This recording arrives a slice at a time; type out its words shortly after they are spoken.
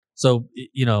So,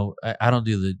 I don't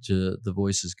do the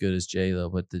voice as good as Jay,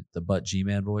 though, but the But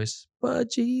G-Man voice.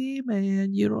 But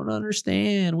G-Man, you don't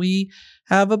understand. We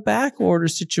have a back order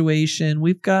situation.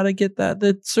 We've got to get that.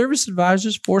 The service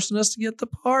advisor's forcing us to get the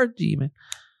part, G-Man.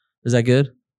 Is that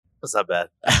good? That's not bad.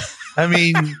 I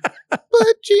mean,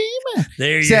 but G-Man.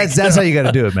 There you go. That's how you got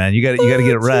to do it, man. You got to get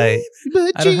it right.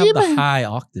 But I don't have the high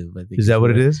octave, I think. Is that what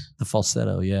it is? The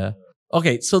falsetto, yeah.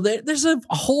 Okay, so there's a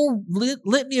whole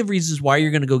litany of reasons why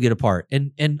you're going to go get a part,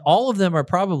 and all of them are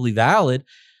probably valid.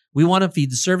 We want to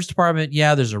feed the service department.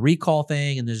 Yeah, there's a recall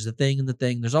thing, and there's a thing and the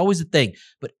thing. There's always a thing,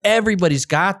 but everybody's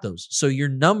got those. So your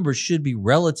numbers should be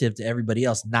relative to everybody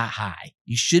else, not high.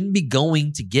 You shouldn't be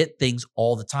going to get things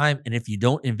all the time, and if you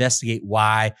don't investigate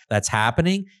why that's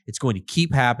happening, it's going to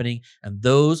keep happening, and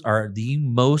those are the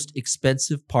most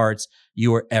expensive parts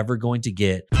you are ever going to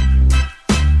get.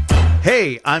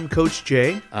 Hey, I'm Coach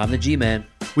Jay. I'm the G-Man.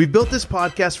 We've built this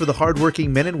podcast for the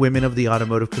hardworking men and women of the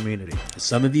automotive community.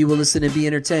 Some of you will listen and be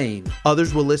entertained.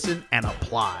 Others will listen and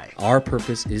apply. Our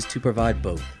purpose is to provide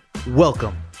both.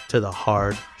 Welcome to the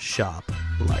Hard Shop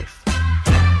Life.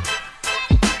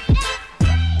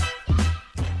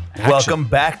 Welcome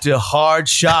back to Hard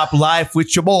Shop Life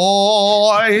with your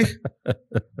boy,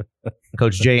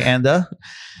 Coach Jay and the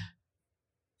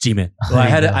G-Man. Well,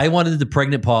 I wanted the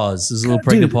pregnant pause. There's a little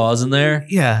pregnant pause in there.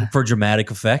 Yeah. For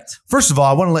dramatic effect. First of all,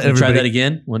 I want to let everybody... Try that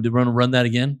again. Want to run that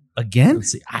again? Again?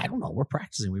 Let's see. I don't know. We're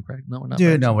practicing. No, we're not. Dude,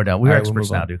 practicing. no, we're done. We're experts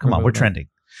now, dude. Come on. We're trending.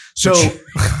 So,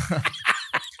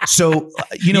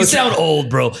 you sound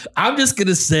old, bro. I'm just going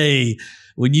to say,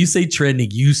 when you say trending,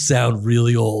 you sound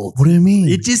really old. What do you mean?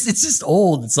 It's just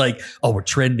old. It's like, oh, we're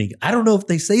trending. I don't know if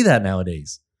they say that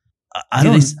nowadays. I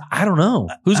don't know.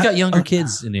 Who's got younger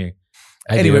kids in here?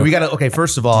 Anyway, we got to, okay,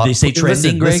 first of all. Did they say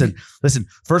trending, Greg? Listen.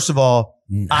 First of all,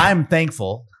 I'm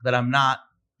thankful that I'm not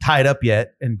tied up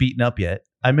yet and beaten up yet.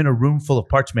 I'm in a room full of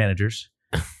parts managers.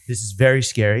 This is very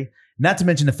scary. Not to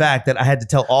mention the fact that I had to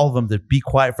tell all of them to be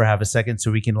quiet for half a second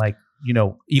so we can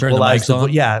equalize.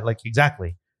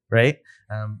 Exactly. Right.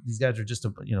 These guys are just,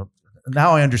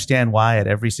 now I understand why at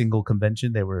every single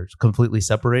convention they were completely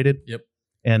separated. Yep.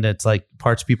 And it's like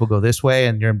parts people go this way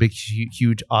and you're in a big,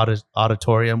 huge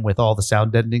auditorium with all the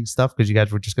sound deadening stuff because you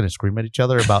guys were just going to scream at each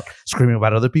other about screaming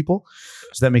about other people.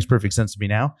 So that makes perfect sense to me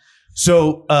now.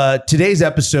 So today's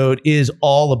episode is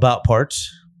all about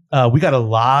parts. We got a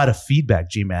lot of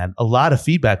feedback, G-Man, a lot of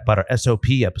feedback about our SOP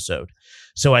episode.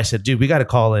 So I said, dude, we got to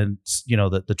call in,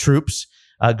 the troops,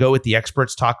 go with the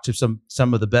experts, talk to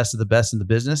some of the best in the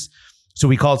business. So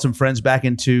we called some friends back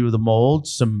into the mold,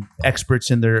 some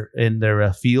experts in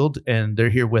their field, and they're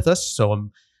here with us. So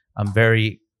I'm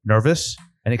very nervous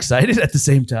and excited at the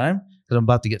same time because I'm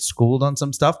about to get schooled on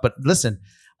some stuff. But listen,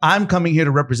 I'm coming here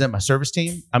to represent my service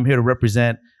team. I'm here to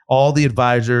represent all the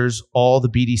advisors, all the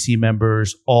BDC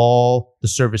members, all the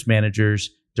service managers,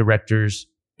 directors,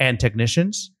 and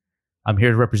technicians. I'm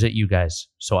here to represent you guys.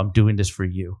 So I'm doing this for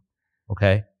you.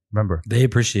 Okay? Remember, they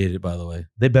appreciate it. By the way,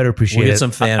 they better appreciate it. We'll get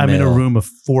some fan I'm mail. in a room of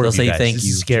four. They'll of you say guys. thank This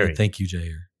you. is scary. Thank you,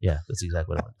 Jair. Yeah, that's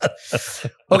exactly what I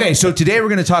want. Okay, so today we're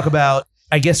going to talk about.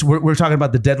 I guess we're talking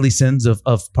about the deadly sins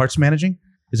of parts managing.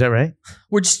 Is that right?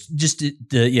 We're just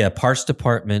parts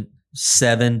department.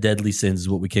 7 deadly sins is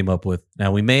what we came up with.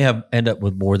 Now we may end up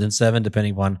with more than 7,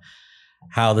 depending upon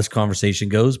how this conversation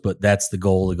goes, but that's the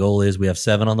goal. The goal is we have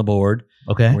 7 on the board.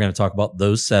 Okay. We're going to talk about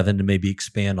those 7 and maybe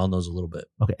expand on those a little bit.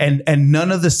 Okay. And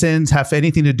none of the sins have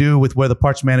anything to do with where the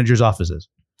parts manager's office is.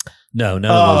 No,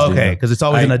 none of those. Okay. Because it's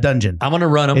always in a dungeon. I'm going to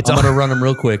run them. I'm going to run them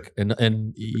real quick.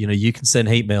 And you can send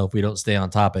hate mail if we don't stay on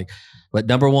topic. But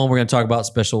number 1, we're going to talk about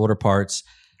special order parts.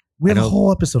 We have a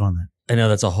whole episode on that. I know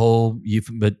that's a whole,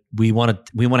 but we want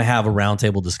to have a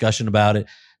roundtable discussion about it.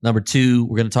 Number 2,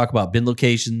 we're going to talk about bin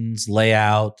locations,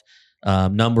 layout,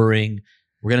 numbering.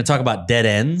 We're going to talk about dead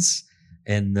ends,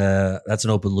 and that's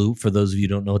an open loop for those of you who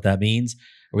don't know what that means.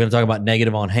 We're going to talk about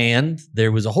negative on hand.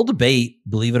 There was a whole debate,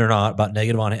 believe it or not, about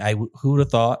negative on hand. Who would have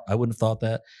thought? I wouldn't have thought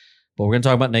that. But we're going to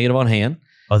talk about negative on hand.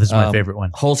 Oh, this is my favorite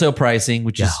one. Wholesale pricing,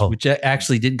 which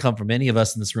actually didn't come from any of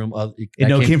us in this room. It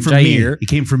came from me. It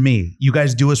came from me. You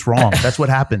guys do us wrong. That's what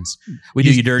happens. We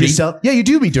do you dirty? You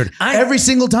do me dirty. Every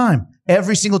single time.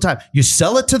 Every single time. You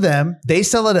sell it to them, they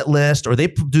sell it at list, or they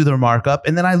do their markup,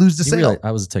 and then I lose the sale.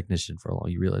 I was a technician for a while.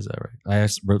 You realize that, right? I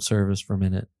wrote service for a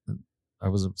minute. I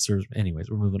was a service. Anyways,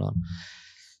 we're moving on.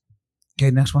 Okay,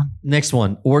 next one. Next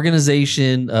one.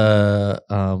 Organization,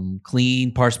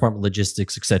 clean, parts department,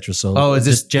 logistics, etc. So is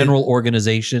this general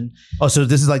organization? Oh, so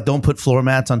this is like don't put floor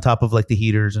mats on top of like the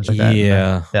heaters and stuff like that?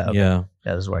 Yeah. Okay. Yeah.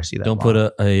 Yeah, this is where I see that. Don't put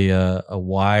a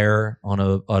wire on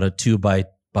a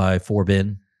 2x4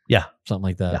 bin. Yeah. Something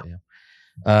like that.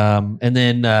 And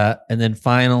then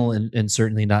final and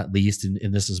certainly not least,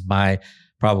 and this is my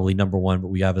probably number one, but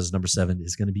we have as number 7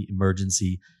 is going to be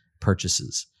emergency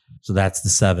purchases. So that's the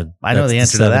 7. I know That's the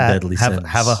answer to that. deadly sins.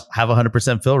 Have a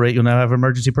 100% fill rate. You'll now have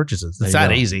emergency purchases. It's There you that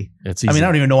go. easy. It's easy. I mean, I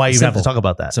don't even know why you have to Simple. talk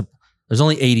about that. Simple. There's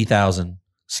only 80,000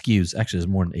 SKUs. Actually, there's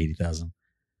more than 80,000.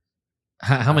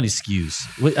 How many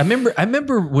SKUs? I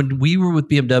remember when we were with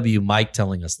BMW, Mike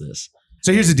telling us this.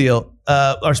 So here's the deal.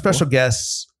 Our special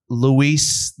guest,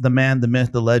 Luis, the man, the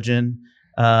myth, the legend.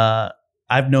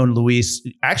 I've known Luis.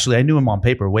 Actually, I knew him on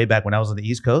paper way back when I was on the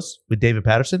East Coast with David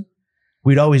Patterson.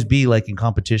 We'd always be like in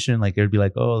competition. Like there'd be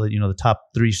like, oh, the top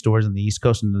 3 stores in the East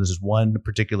Coast. And there's this one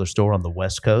particular store on the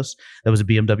West Coast that was a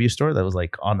BMW store that was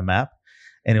like on the map.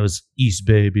 And it was East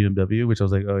Bay BMW, which I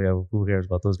was like, oh yeah, who cares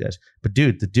about those guys? But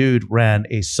dude, the dude ran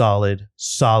a solid.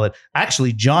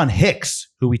 Actually, John Hicks,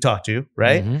 who we talked to,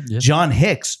 right? Mhm, yeah. John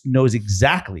Hicks knows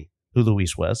exactly who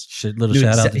Luis was. Little Dude,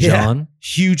 shout out to yeah. John.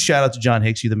 Huge shout out to John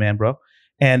Hicks. You the man, bro.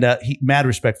 And mad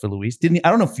respect for Luis. Didn't he?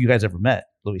 I don't know if you guys ever met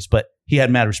Luis, but he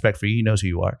had mad respect for you. He knows who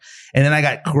you are. And then I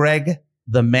got Greg,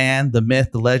 the man, the myth,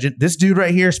 the legend. This dude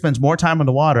right here spends more time on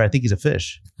the water. I think he's a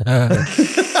fish.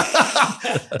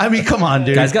 I mean, come on,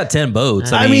 dude. Guy's got 10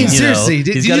 boats. I mean, seriously.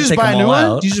 Did he's you gotta just take buy a them new all one?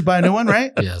 out. Did you just buy a new one,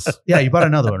 right? Yes. Yeah, you bought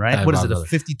another one, right? I What is bought it, a another.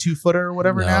 52 footer or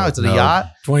whatever No, now? It's a no.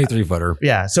 yacht. 23 footer.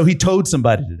 Yeah. So he towed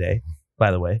somebody today, by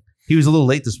the way. He was a little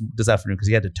late this afternoon because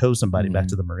he had to tow somebody back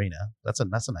to the marina. That's a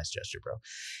nice gesture, bro.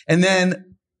 And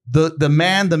then the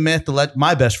man, the myth, the legend,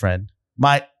 my best friend,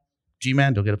 my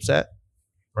G-Man, don't get upset,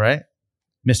 right?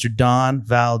 Mr. Don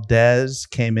Valdez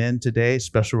came in today.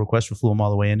 Special request. We flew him all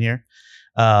the way in here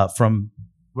from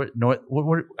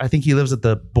where, I think he lives at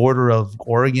the border of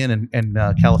Oregon and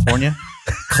California.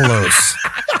 Close.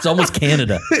 It's almost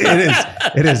Canada.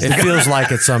 It is. It feels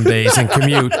like it some days and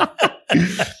commute.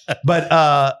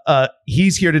 But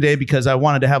he's here today because I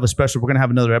wanted to have a special. We're going to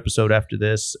have another episode after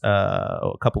this,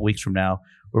 a couple weeks from now,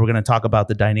 where we're going to talk about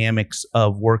the dynamics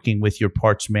of working with your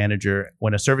parts manager.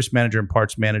 When a service manager and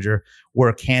parts manager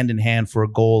work hand in hand for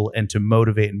a goal and to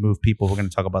motivate and move people, we're going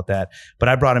to talk about that. But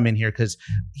I brought him in here because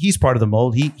he's part of the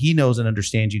mold. He knows and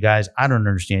understands you guys. I don't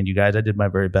understand you guys. I did my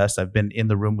very best. I've been in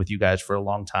the room with you guys for a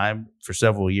long time, for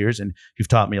several years, and you've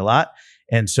taught me a lot.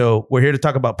 And so we're here to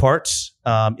talk about parts.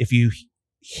 If you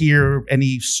hear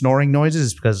any snoring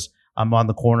noises, it's because I'm on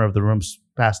the corner of the room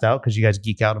passed out because you guys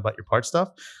geek out about your parts stuff.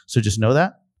 So just know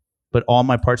that. But all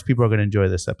my parts people are going to enjoy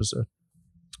this episode.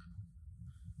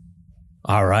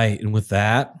 All right. And with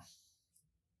that,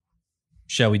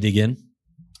 shall we dig in?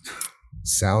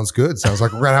 Sounds good. Sounds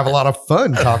like we're going to have a lot of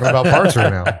fun talking about parts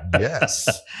right now. Yes.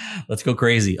 Let's go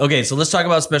crazy. Okay. So let's talk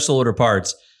about special order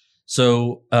parts.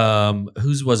 So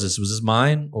whose was this? Was this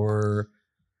mine or?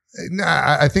 No,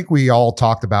 I think we all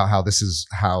talked about how this is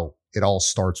how it all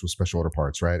starts with special order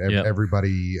parts, right? Yep.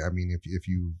 Everybody, I mean, if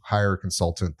you hire a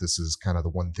consultant, this is kind of the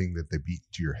one thing that they beat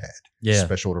to your head. Yeah.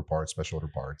 Special order parts, special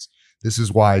order parts. This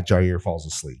is why Jair falls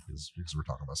asleep, is because we're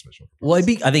talking about special order Well,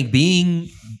 parts. I think being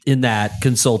in that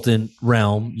consultant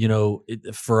realm,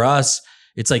 for us,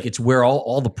 it's like it's where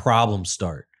all the problems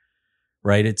start,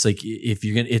 right? It's like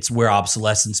it's where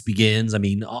obsolescence begins. I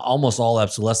mean, almost all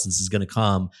obsolescence is going to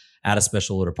come out of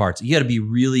special order parts. You got to be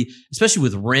really, especially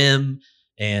with RIM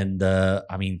and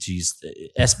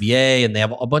SBA, and they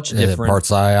have a bunch of different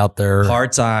Parts Eye out there.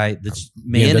 Parts Eye that's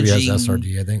BMW has managing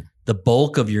SRD, I think. the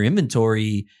bulk of your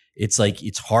inventory. It's like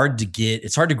it's hard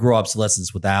to grow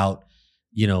obsolescence without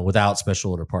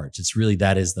special order parts. It's really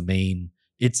that is the main.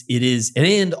 It is,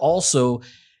 and also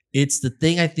it's the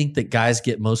thing I think that guys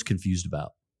get most confused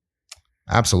about.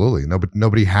 Absolutely.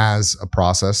 Nobody has a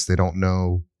process. They don't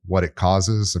know what it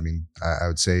causes. I mean, I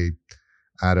would say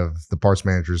out of the parts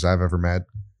managers I've ever met,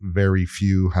 very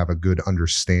few have a good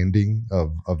understanding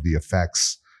of the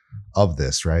effects of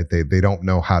this, right? They don't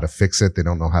know how to fix it. They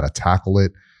don't know how to tackle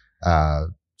it.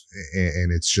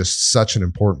 And it's just such an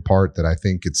important part that I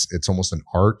think it's almost an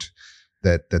art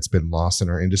that's been lost in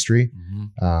our industry,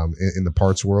 in the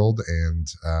parts world. And,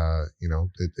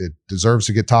 it deserves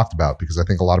to get talked about because I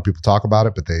think a lot of people talk about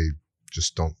it, but they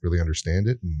just don't really understand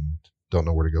it and don't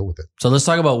know where to go with it. So let's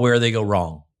talk about where they go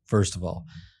wrong, first of all.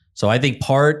 So I think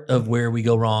part of where we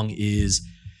go wrong is,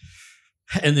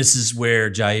 and this is where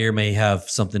Jair may have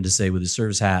something to say with his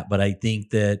service hat, but I think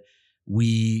that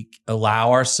we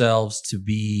allow ourselves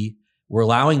we're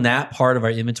allowing that part of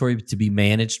our inventory to be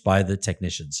managed by the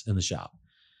technicians in the shop.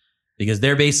 Because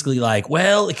they're basically like,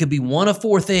 well, it could be one of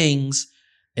 4 things,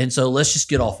 and so let's just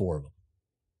get all 4 of them.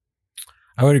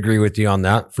 I would agree with you on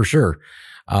that for sure.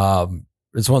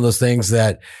 It's one of those things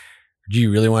that, do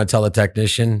you really want to tell the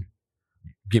technician,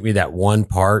 get me that one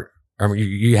part? I mean,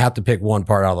 you have to pick one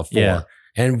part out of the 4. Yeah.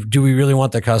 And do we really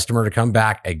want the customer to come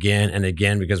back again and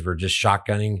again because we're just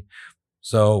shotgunning?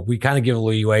 So we kind of give a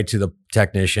leeway to the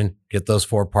technician, get those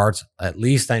 4 parts. At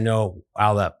least I know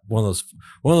how that one of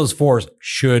those 4s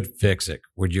should fix it.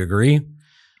 Would you agree?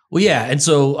 Well, yeah. And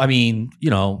so, I mean,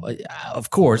 of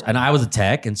course, and I was a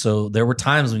tech. And so there were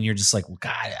times when you're just like, well,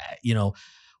 God,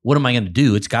 what am I going to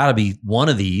do? It's got to be one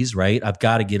of these, right? I've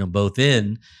got to get them both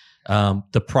in.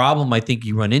 The problem I think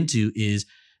you run into is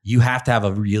you have to have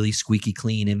a really squeaky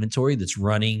clean inventory that's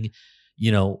running,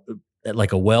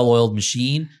 like a well-oiled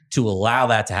machine to allow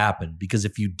that to happen. Because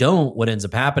if you don't, what ends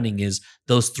up happening is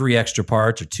those 3 extra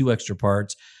parts or 2 extra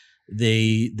parts,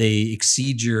 they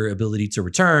exceed your ability to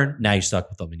return. Now you're stuck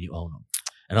with them and you own them.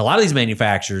 And a lot of these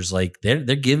manufacturers, like they're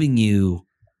giving you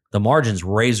the margins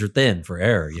razor thin for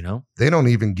error, They don't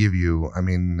even give you,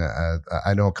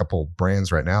 I know a couple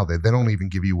brands right now, they don't even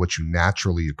give you what you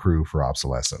naturally accrue for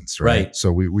obsolescence, right?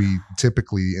 So we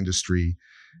typically industry,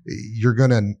 you're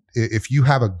going to, if you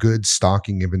have a good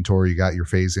stocking inventory, you got your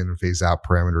phase in and phase out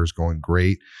parameters going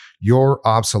great, your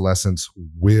obsolescence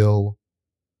will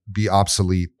be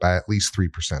obsolete by at least 3%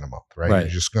 a month, right? You're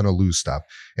just going to lose stuff.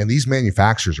 And these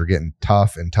manufacturers are getting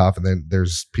tough. And then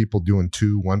there's people doing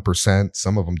 2-1%.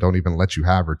 Some of them don't even let you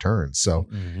have returns. So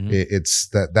it's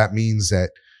that means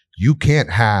that you can't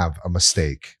have a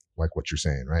mistake like what you're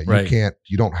saying, right?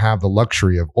 You don't have the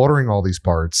luxury of ordering all these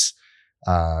parts.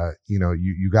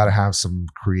 You got to have some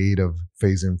creative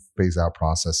phase in, phase out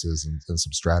processes and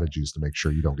some strategies to make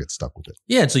sure you don't get stuck with it.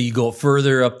 Yeah. And so you go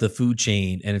further up the food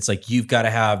chain and it's like, you've got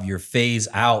to have your phase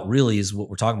out really is what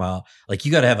we're talking about. Like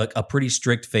you got to have a pretty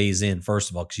strict phase in, first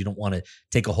of all, because you don't want to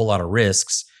take a whole lot of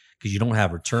risks because you don't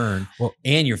have return.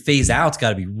 And your phase out's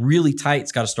got to be really tight.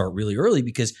 It's got to start really early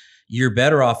because you're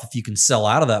better off if you can sell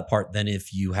out of that part than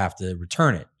if you have to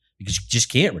return it because you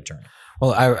just can't return it.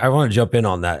 Well, I want to jump in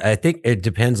on that. I think it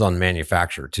depends on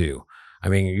manufacturer too. I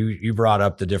mean, you brought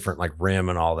up the different like rim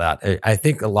and all that. I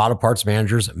think a lot of parts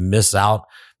managers miss out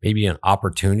maybe on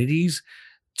opportunities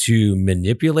to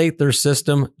manipulate their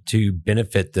system to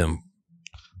benefit them.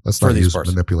 Let's not use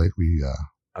manipulate. We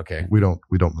don't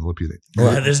manipulate.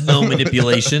 There's no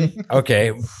manipulation.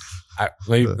 Okay.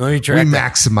 Let me try. We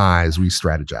maximize. We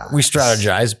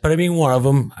strategize. But I mean, one of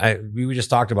them, we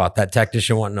just talked about that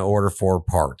technician wanting to order 4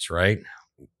 parts, right?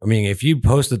 I mean, if you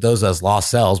posted those as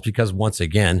lost sales, because once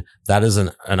again, that is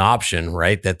an option,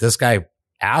 right? That this guy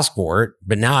asked for it,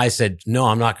 but now I said, no,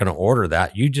 I'm not going to order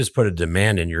that. You just put a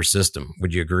demand in your system.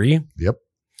 Would you agree? Yep.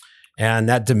 And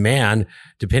that demand,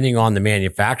 depending on the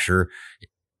manufacturer,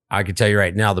 I can tell you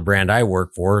right now, the brand I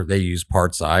work for, they use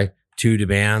PartsEye, 2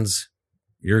 demands.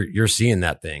 You're seeing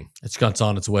that thing. It's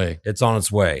on its way. It's on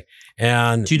its way.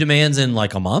 And 2 demands in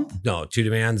like a month? No, 2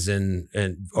 demands in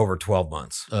over 12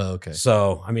 months. Oh, okay.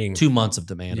 So, I mean, 2 months of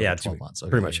demand over 12 months. Okay,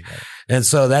 pretty much. And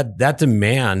so that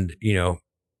demand,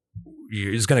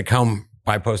 is going to come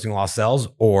by posting lost sales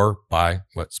or by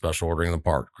special ordering the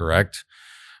part, correct?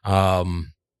 And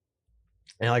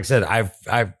like I said,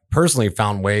 I've personally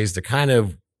found ways to kind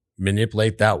of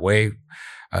manipulate that way.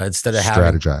 Instead of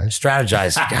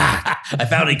strategize. God. I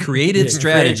found a creative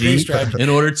strategy in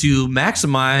order to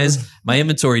maximize my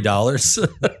inventory dollars.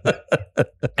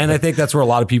 And I think that's where a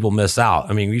lot of people miss out.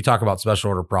 I mean, you talk about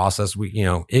special order process.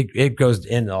 It goes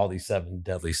into all these 7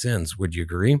 deadly sins. Would you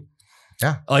agree?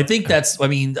 Yeah. I think that's, one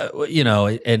of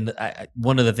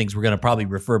the things we're going to probably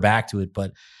refer back to it,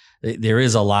 but there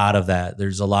is a lot of that.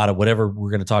 There's a lot of whatever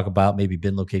we're going to talk about. Maybe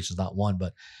bin location's not one,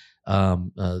 but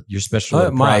your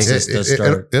special process does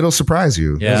start. It'll surprise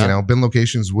you. Yeah. Bin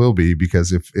locations will be,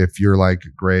 because if you're like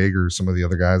Greg or some of the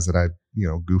other guys that I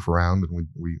goof around and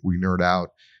we nerd out,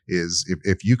 is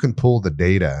if you can pull the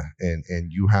data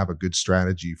and you have a good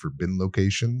strategy for bin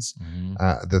locations,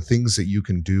 the things that you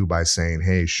can do by saying,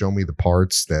 hey, show me the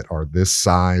parts that are this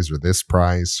size or this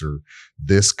price or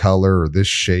this color or this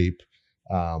shape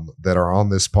that are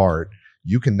on this part,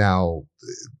 you can now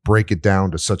break it down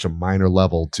to such a minor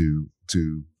level to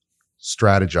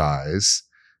strategize,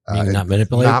 not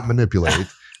manipulate,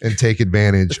 and take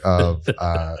advantage of.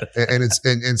 And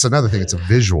it's another thing. It's a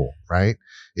visual, right?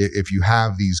 If you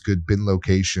have these good bin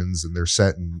locations and they're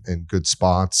set in good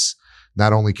spots,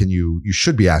 not only can you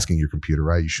should be asking your computer,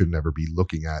 right? You should never be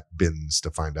looking at bins to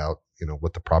find out,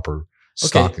 what the proper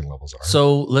stocking levels are.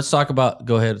 So let's talk about.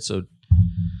 Go ahead. So.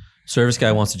 Service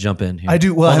guy wants to jump in here. I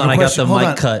do. Well, hold on. I got the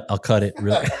mic cut. I'll cut it.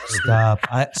 Really. Stop.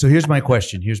 So here's my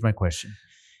question.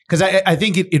 Because I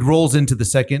think it rolls into the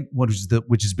second one,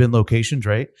 which is bin locations,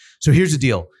 right? So here's the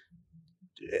deal.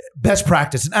 Best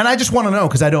practice. And I just want to know,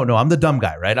 because I don't know. I'm the dumb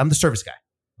guy, right? I'm the service guy.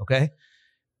 Okay.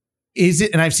 is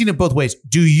it, and I've seen it both ways.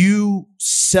 Do you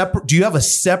have a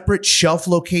separate shelf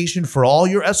location for all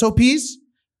your SOPs?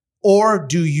 Or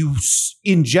do you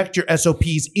inject your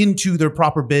SOPs into their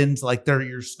proper bins, like they're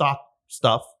your stock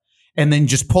stuff, and then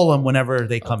just pull them whenever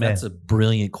they come in? That's a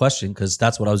brilliant question, because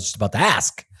that's what I was just about to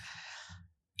ask.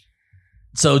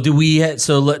 So do we?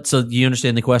 So do you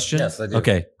understand the question? Yes, I do.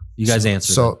 Okay, you guys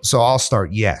answer. So I'll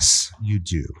start. Yes, you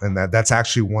do, and that's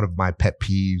actually one of my pet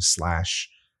peeves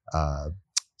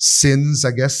 / sins,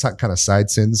 I guess, kind of side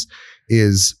sins,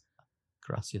 is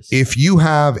Gracias. if you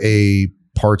have a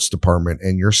parts department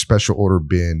and your special order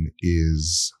bin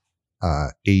is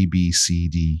A, B, C,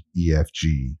 D, E, F,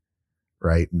 G,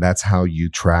 right? And that's how you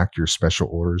track your special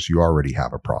orders. You already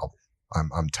have a problem.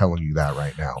 I'm telling you that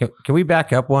right now. Can we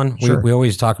back up one? Sure. We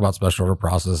always talk about special order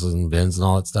processes and bins and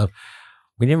all that stuff.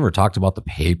 We never talked about the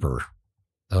paper,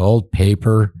 the old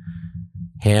paper,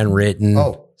 handwritten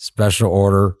special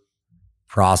order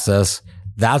process.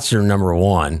 That's your number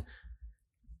one.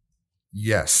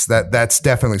 Yes, that's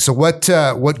definitely. So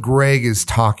what Greg is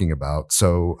talking about.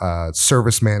 So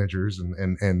service managers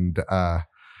and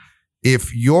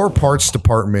if your parts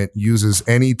department uses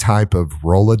any type of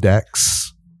Rolodex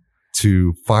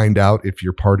to find out if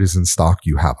your part is in stock,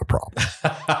 you have a problem.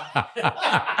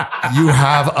 You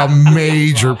have a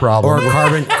major problem.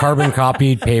 Or carbon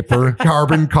copied paper.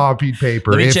 Carbon copied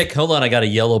paper. Let me check. Hold on, I got a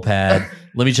yellow pad.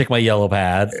 Let me check my yellow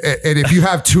pad. And if you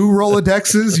have 2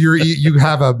 Rolodexes, you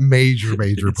have a major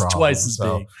It's problem. twice as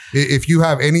big. If you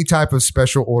have any type of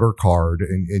special order card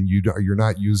and you're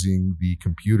not using the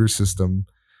computer system,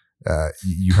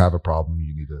 you have a problem.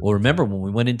 You need to. Well, remember when we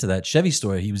went into that Chevy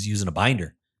store, he was using a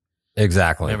binder.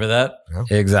 Exactly. Remember that?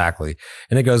 Yeah. Exactly.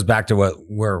 And it goes back to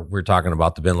where we're talking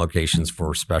about the bin locations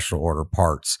for special order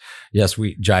parts. Yes,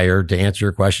 Jair, to answer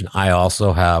your question, I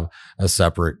also have a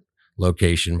separate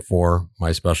location for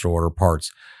my special order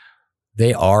parts.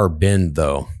 They are binned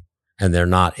though, and they're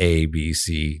not A, B,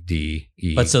 C, D,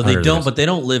 E. But so they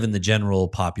don't live in the general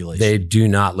population. They do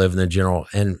not live in the general.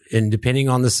 And depending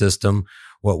on the system,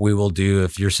 what we will do,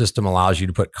 if your system allows you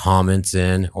to put comments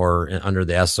in or under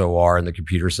the SOR in the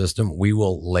computer system, we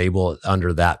will label it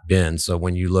under that bin. So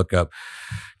when you look up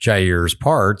Jair's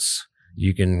parts,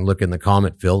 you can look in the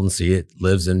comment field and see it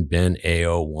lives in bin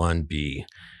A01B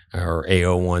or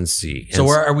A01C. So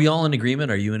are we all in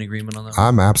agreement? Are you in agreement on that?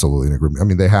 I'm absolutely in agreement. I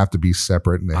mean, they have to be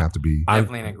separate and they have to be.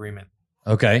 Definitely in agreement.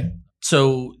 Okay.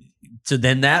 So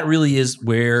then that really is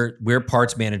where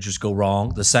parts managers go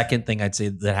wrong. The second thing I'd say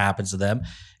that happens to them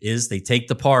is they take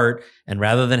the part, and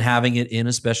rather than having it in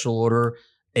a special order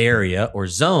area or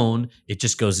zone, it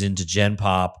just goes into Gen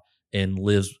Pop and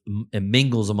lives and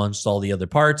mingles amongst all the other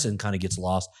parts and kind of gets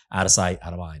lost, out of sight,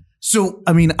 out of mind. So,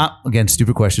 I mean, again,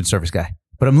 stupid question, service guy,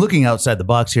 but I'm looking outside the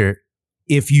box here.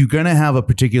 If you're going to have a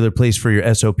particular place for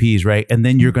your SOPs, right, and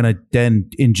then you're going to then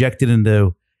inject it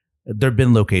into their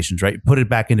bin locations, right? Put it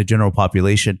back into general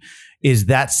population. Is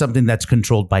that something that's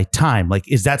controlled by time? Like,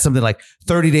 is that something like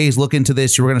 30 days, look into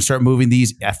this, you're going to start moving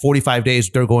these at 45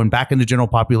 days, they're going back into general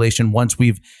population once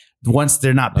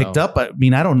they're not picked up? I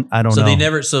mean, I don't know. So they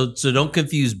never, so don't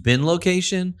confuse bin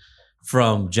location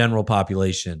from general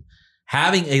population.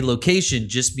 Having a location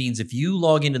just means if you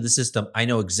log into the system, I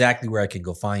know exactly where I can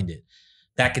go find it.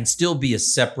 That can still be a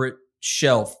separate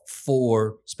shelf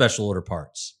for special order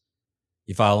parts.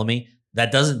 You follow me?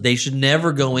 They should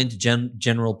never go into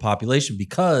general population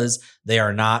because they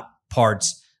are not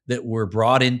parts that were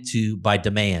brought into by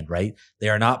demand, right? They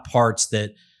are not parts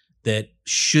that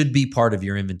should be part of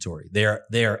your inventory.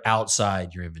 They are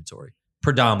outside your inventory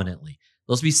predominantly.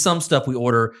 There'll be some stuff we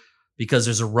order because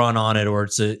there's a run on it, or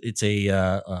it's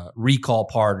a recall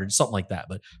part or something like that.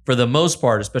 But for the most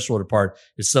part, a special order part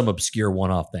is some obscure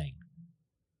one-off thing.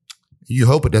 You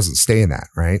hope it doesn't stay in that,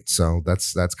 right? So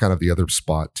that's kind of the other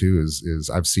spot too. Is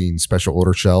I've seen special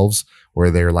order shelves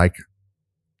where they're like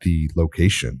the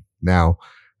location now.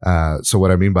 So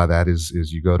what I mean by that is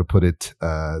you go to put it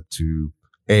to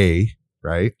A,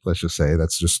 right? Let's just say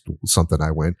that's just something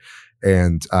I went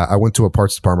to a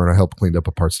parts department. I helped clean up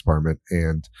a parts department,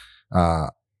 and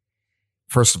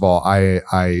first of all, I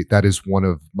that is one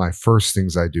of my first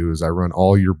things I do is I run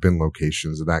all your bin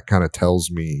locations, and that kind of tells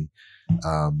me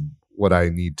what I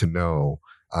need to know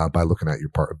by looking at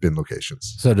your bin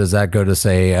locations. So does that go to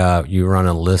say you run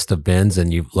a list of bins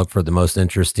and you look for the most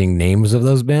interesting names of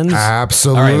those bins?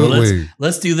 Absolutely. All right, well,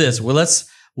 let's do this. Well,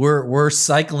 we're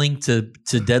cycling to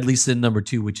deadly sin number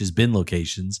 2, which is bin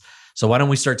locations. So why don't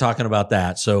we start talking about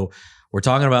that? So we're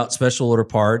talking about special order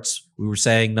parts. We were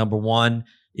saying number 1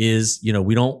 is,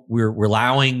 we're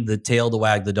allowing the tail to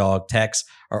wag the dog. Techs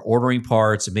are ordering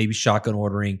parts and maybe shotgun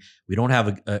ordering. We don't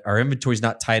have our inventory is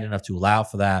not tight enough to allow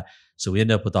for that. So we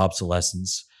end up with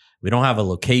obsolescence. We don't have a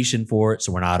location for it,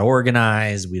 so we're not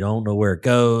organized. We don't know where it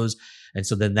goes. And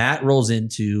so then that rolls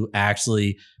into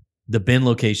actually the bin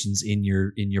locations in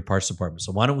your parts department.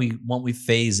 So why don't we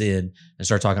phase in and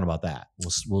start talking about that?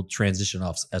 We'll transition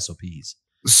off SOPs.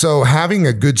 So having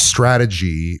a good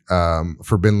strategy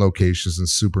for bin locations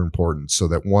is super important. So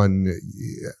that one,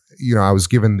 I was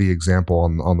given the example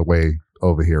on the way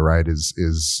over here, right?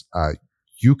 Is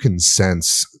you can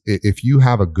sense if you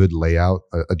have a good layout.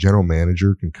 A general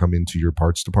manager can come into your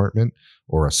parts department,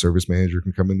 or a service manager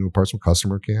can come into a parts department,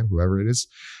 customer can, whoever it is,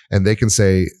 and they can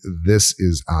say, this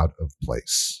is out of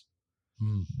place.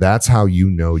 That's how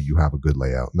you know you have a good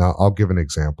layout. Now, I'll give an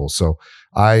example. So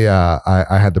I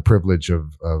had the privilege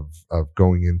of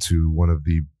going into one of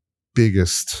the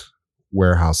biggest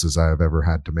warehouses I've ever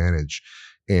had to manage.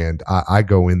 And I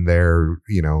go in there,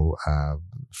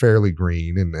 fairly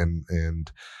green,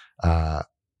 and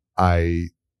I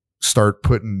start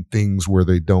putting things where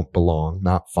they don't belong,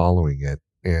 not following it.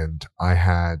 And I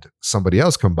had somebody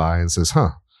else come by and says,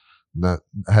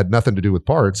 had nothing to do with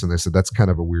parts. And they said, that's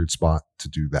kind of a weird spot to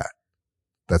do that.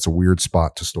 That's a weird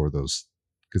spot to store those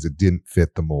because it didn't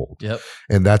fit the mold. Yep.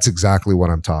 And that's exactly what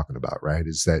I'm talking about, right?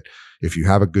 Is that if you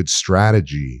have a good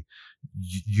strategy,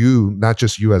 you, not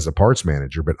just you as a parts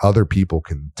manager, but other people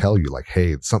can tell you like,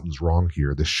 hey, something's wrong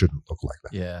here. This shouldn't look like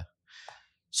that. Yeah.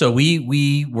 So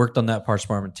we worked on that parts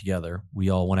department together. We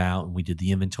all went out and we did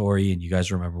the inventory, and you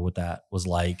guys remember what that was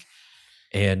like.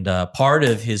 And part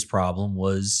of his problem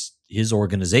was his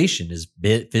organization, his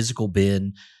physical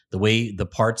bin, the way the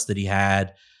parts that he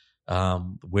had,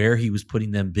 where he was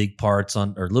putting them big parts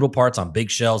on, or little parts on big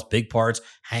shelves, big parts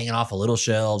hanging off of little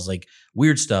shelves, like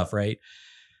weird stuff, right?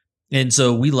 And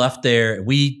so we left there.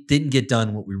 We didn't get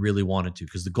done what we really wanted to,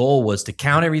 because the goal was to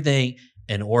count everything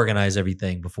and organize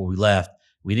everything before we left.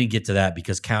 We didn't get to that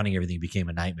because counting everything became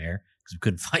a nightmare because we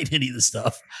couldn't find any of the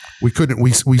stuff. We couldn't.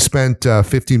 We spent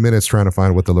 15 minutes trying to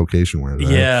find what the location was.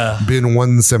 Right? Yeah. Bin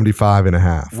 175 and a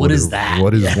half. What is that?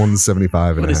 What is Yeah.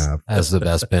 175 and a half? That's the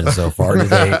best bin so far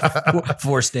today.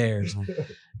 Four stairs.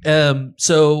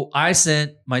 So I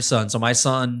sent my son. So my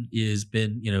son has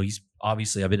been, he's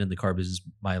obviously, I've been in the car business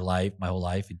my whole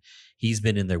life. And he's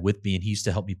been in there with me, and he used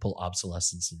to help me pull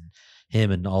obsolescence, and him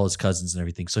and all his cousins and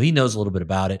everything. So he knows a little bit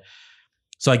about it.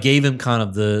 So I gave him kind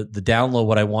of the download,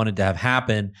 what I wanted to have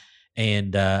happen.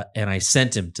 And I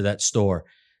sent him to that store,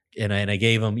 and I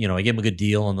gave him, I gave him a good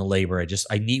deal on the labor.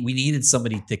 We needed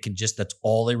somebody that can that's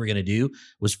all they were going to do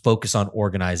was focus on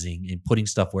organizing and putting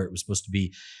stuff where it was supposed to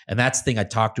be. And that's the thing. I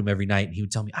talked to him every night, and he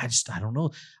would tell me, I don't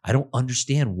know. I don't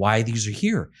understand why these are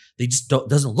here. They just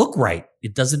doesn't look right.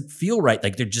 It doesn't feel right.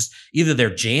 Like either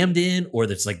they're jammed in, or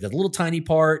that's like the little tiny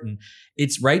part. And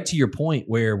it's right to your point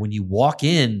where when you walk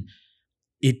in,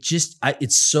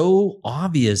 it's so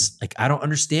obvious. Like, I don't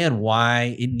understand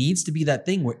why it needs to be that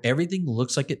thing where everything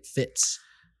looks like it fits.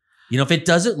 If it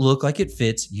doesn't look like it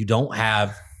fits, you don't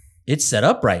have it set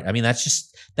up right. I mean,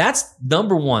 that's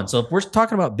number one. So if we're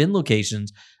talking about bin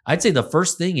locations, I'd say the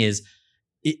first thing is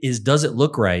does it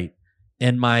look right?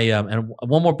 And my and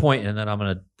one more point, and then I'm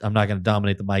not gonna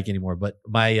dominate the mic anymore. But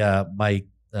my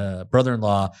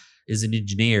brother-in-law is an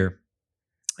engineer,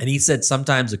 and he said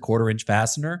sometimes a 1/4-inch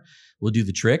fastener will do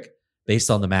the trick based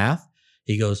on the math.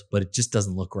 He goes, but it just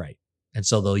doesn't look right. And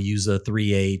so they'll use a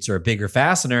 3/8 or a bigger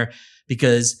fastener,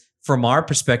 because from our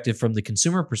perspective, from the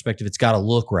consumer perspective, it's got to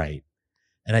look right.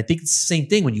 And I think it's the same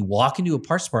thing when you walk into a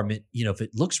parts department. If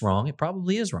it looks wrong, it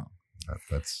probably is wrong.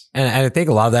 And I think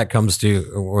a lot of that comes to,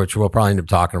 which we'll probably end up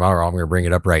talking about, or I'm going to bring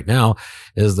it up right now,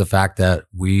 is the fact that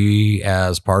we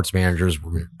as parts managers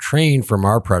were trained from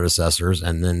our predecessors,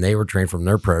 and then they were trained from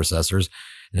their predecessors.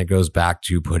 And it goes back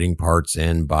to putting parts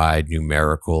in by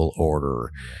numerical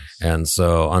order. Yes. And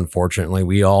so unfortunately,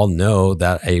 we all know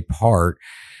that a part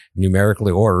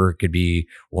numerically ordered could be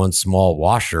one small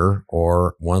washer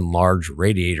or one large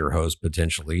radiator hose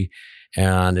potentially.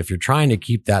 And if you're trying to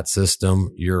keep that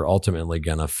system, you're ultimately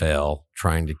going to fail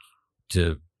trying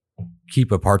to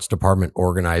keep a parts department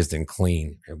organized and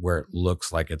clean where it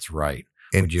looks like it's right.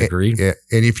 Would you agree? And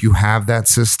if you have that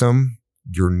system,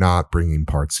 you're not bringing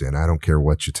parts in. I don't care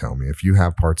what you tell me. If you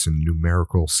have parts in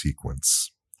numerical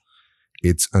sequence,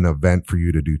 it's an event for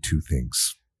you to do two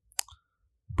things.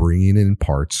 Bringing in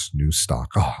parts, new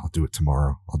stock. Oh, I'll do it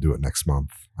tomorrow. I'll do it next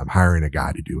month. I'm hiring a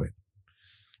guy to do it.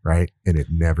 Right? And it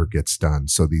never gets done.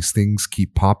 So these things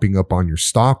keep popping up on your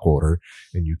stock order,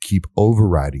 and you keep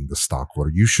overriding the stock order.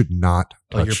 You should not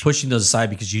touch. You're pushing those aside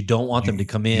because you don't want them to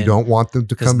come in. You don't want them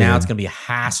to come in. Because now it's going to be a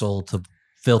hassle to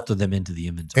filter them into the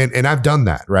inventory. And I've done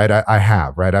that, right? I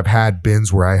have, right? I've had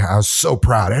bins where I was so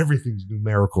proud. Everything's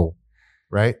numerical,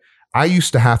 right? I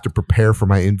used to have to prepare for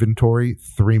my inventory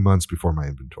 3 months before my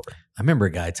inventory. I remember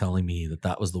a guy telling me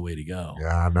that was the way to go.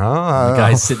 Yeah, The no.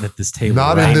 guy's sitting at this table.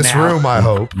 Not right in this now. room, I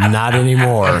hope. Not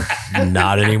anymore.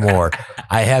 Not anymore.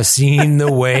 I have seen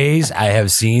the ways. I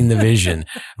have seen the vision.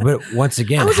 But once I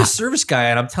again, was a service guy,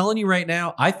 and I'm telling you right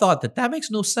now, I thought that makes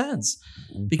no sense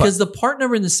because the part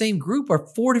number in the same group are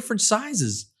 4 different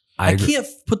sizes. I agree. can't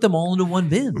put them all into one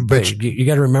bin. But you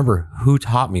got to remember who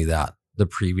taught me that. The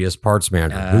previous parts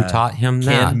manager. Who taught him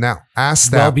that? now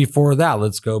ask Well, that. before that,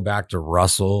 let's go back to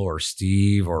Russell or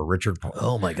Steve or Richard.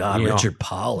 Oh my God, You know. Richard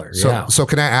Pollard. So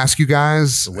can I ask you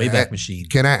guys? The Wayback Machine.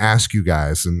 Can I ask you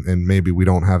guys, and maybe we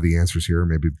don't have the answers here,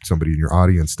 maybe somebody in your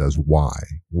audience does, why?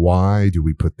 Why do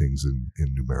we put things in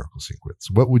numerical sequence?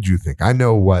 What would you think? I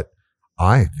know what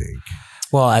I think.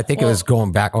 Well, I think it was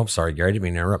going back. Oh, I'm sorry, Gary, didn't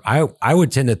mean to interrupt. I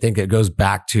would tend to think it goes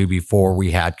back to before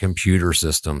we had computer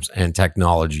systems and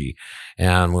technology.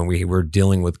 And when we were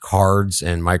dealing with cards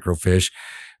and microfiche,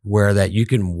 where that you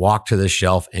can walk to the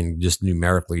shelf and just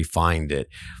numerically find it.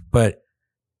 But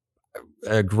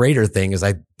a greater thing is,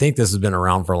 I think this has been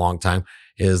around for a long time,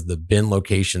 is the bin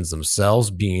locations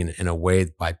themselves being in a way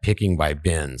by picking by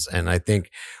bins. And I think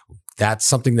that's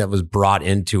something that was brought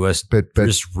into us But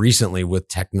just recently with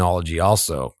technology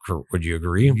also. Would you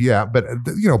agree? yeah, but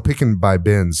picking by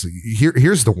bins.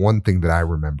 Here's the one thing that I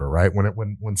remember, right?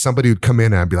 When somebody would come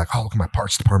in and I'd be like, oh, look at my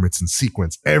parts department's in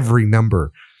sequence, every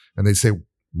number, and they'd say,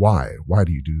 why? Why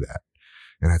do you do that?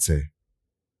 And I'd say,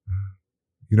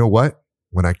 you know what?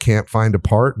 When I can't find a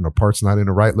part and a part's not in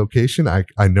the right location, I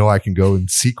know I can go in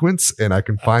sequence and I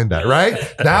can find that, right?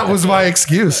 That was my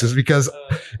excuse, is because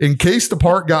in case the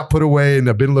part got put away and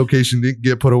the bin location didn't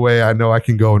get put away, I know I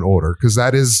can go and order, because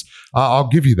that is, I'll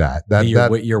give you that. By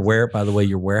the way,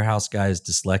 your warehouse guy is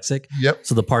dyslexic. Yep.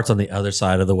 So the part's on the other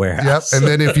side of the warehouse. Yep.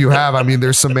 And then if you have,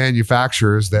 there's some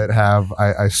manufacturers that have,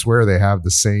 I swear they have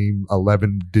the same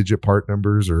 11-digit part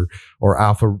numbers or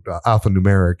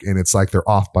alphanumeric, and it's like they're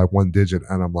off by 1 digit.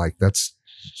 And I'm like, that's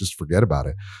just forget about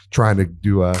it. Trying to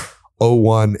do a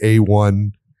 01,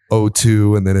 A1,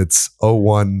 02, and then it's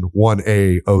 01,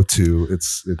 1A, 02.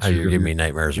 It's You're giving me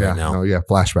nightmares yeah, right now. no, yeah,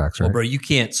 flashbacks, Well, right? bro, you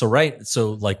can't. So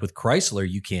like with Chrysler,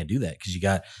 you can't do that because you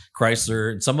got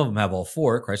Chrysler, and some of them have all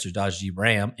 4: Chrysler, Dodge, Jeep,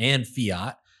 Ram, and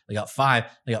Fiat. They got 5.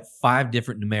 They got 5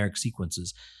 different numeric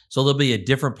sequences. So there'll be a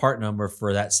different part number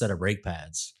for that set of brake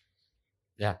pads.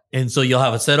 Yeah. And so you'll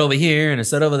have a set over here and a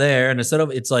set over there and a set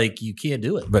over. It's like you can't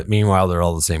do it. But meanwhile, they're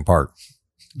all the same part.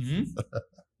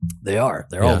 They are.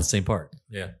 They're all the same part.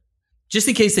 Yeah. Just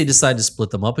in case they decide to split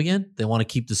them up again, they want to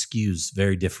keep the SKUs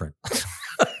very different.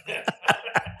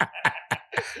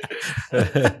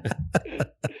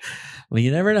 Well,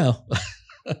 you never know.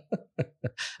 All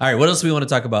right. What else do we want to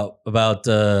talk about? We want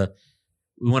to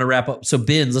wrap up. So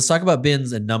bins. Let's talk about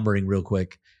bins and numbering real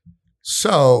quick.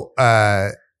 So,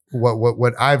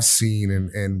 what I've seen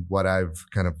and what I've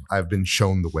been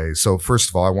shown the way. So first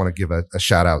of all, I want to give a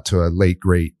shout out to a late,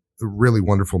 great, really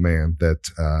wonderful man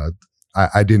that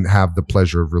I didn't have the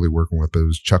pleasure of really working with, but it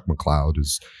was Chuck McLeod,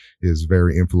 is a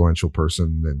very influential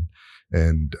person,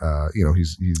 and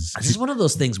he's This is one of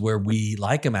those things where we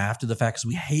like him after the fact because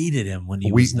we hated him when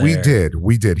he we was there.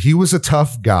 we did. He was a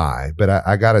tough guy, but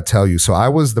I got to tell you, so I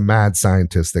was the mad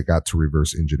scientist that got to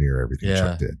reverse engineer everything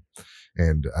Chuck did.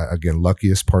 And again,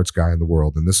 luckiest parts guy in the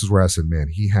world. And this is where I said, man,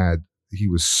 he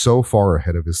was so far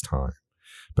ahead of his time.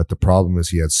 But the problem is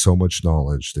he had so much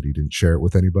knowledge that he didn't share it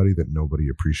with anybody, that nobody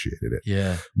appreciated it.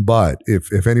 Yeah. But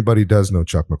if anybody does know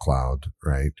Chuck McLeod,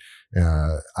 right,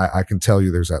 I can tell you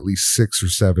there's at least 6 or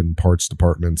 7 parts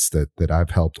departments that I've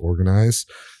helped organize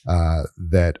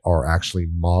that are actually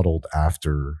modeled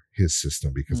after his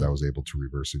system, because I was able to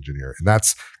reverse engineer it. And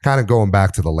that's kind of going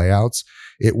back to the layouts.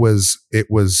 I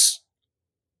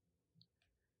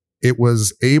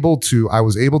was able to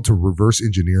reverse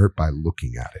engineer it by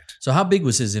looking at it. So how big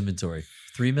was his inventory?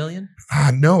 3 million?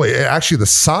 No, actually the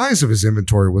size of his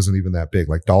inventory wasn't even that big.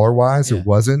 Like dollar wise, it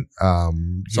wasn't.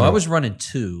 So I was running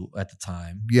 2 at the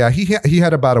time. Yeah, he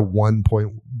had about a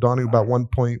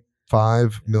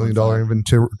 $1.5 million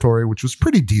inventory, which was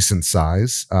pretty decent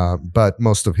size. But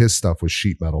most of his stuff was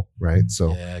sheet metal, right?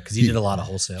 So yeah, because he did a lot of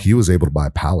wholesale. He was able to buy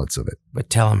pallets of it. But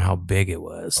tell him how big it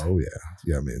was. Oh yeah,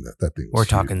 I mean that thing. We're Was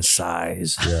talking huge.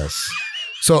 size. Yes.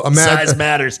 So imagine Size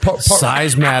matters.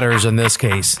 Size matters in this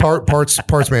case.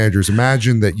 Parts managers,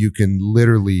 imagine that you can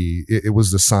literally, it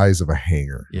was the size of a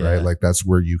hangar, right? Like that's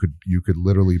where you could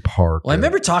literally park. Well, I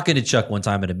remember talking to Chuck one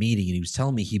time at a meeting, and he was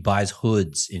telling me he buys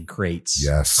hoods in crates.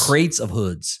 Yes. Crates of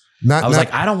hoods. I was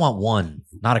like, I don't want one,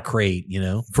 not a crate, you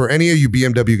know? For any of you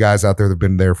BMW guys out there that have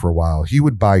been there for a while, he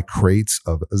would buy crates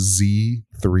of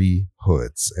Z3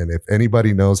 hoods. And if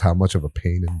anybody knows how much of a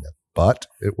pain in the butt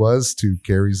it was to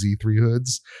carry Z3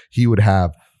 hoods, he would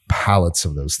have pallets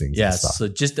of those things. Yes. So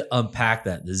just to unpack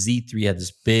that, the Z3 had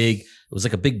this big, it was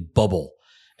like a big bubble.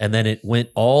 And then it went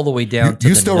all the way down to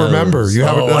you the still nose. remember. You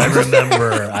haven't I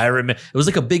remember. I remember. It was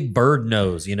like a big bird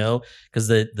nose, you know, because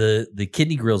the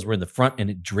kidney grills were in the front and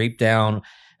it draped down,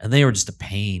 and they were just a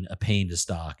pain to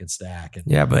stock and stack. And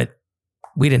Yeah, but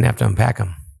we didn't have to unpack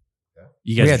them.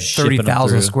 you guys We had were shipping them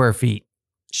 30,000 through. square feet.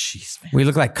 Jeez, man. We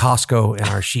look like Costco in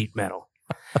our sheet metal.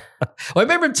 Well, I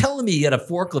remember him telling me he had a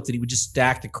forklift and he would just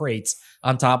stack the crates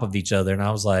on top of each other, and I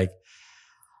was like,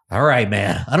 all right,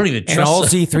 man. I don't even And all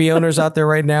trust Z3 owners out there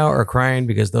right now are crying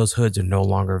because those hoods are no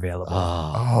longer available.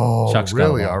 Oh, Oh, Chuck's got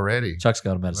really? them all. Already? Chuck's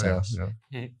got him at his Yeah, house.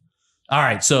 yeah. All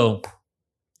right, so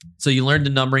you learned the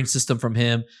numbering system from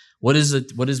him. What is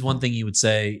it? What is one thing you would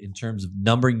say in terms of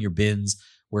numbering your bins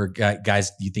where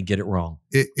guys you think get it wrong?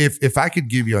 If I could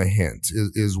give you a hint,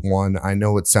 is one, I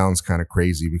know it sounds kind of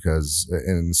crazy because,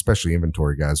 and especially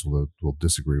inventory guys will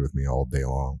disagree with me all day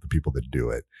long. The people that do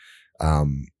it,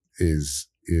 is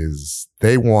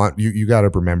they want you got to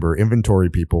remember, inventory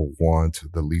people want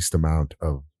the least amount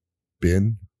of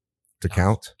bin to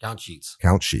count sheets.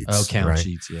 sheets. Oh, count right?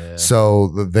 sheets, yeah. So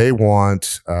they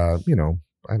want, I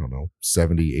don't know,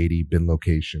 70, 80 bin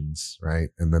locations, right?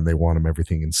 And then they want them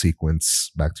everything in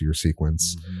sequence, back to your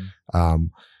sequence. Mhm.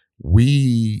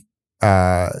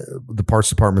 The parts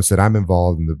departments that I'm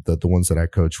involved in, the ones that I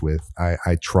coach with,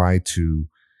 I try to,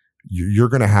 you're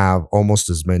going to have almost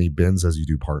as many bins as you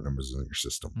do part numbers in your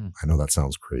system. Hmm. I know that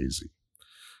sounds crazy.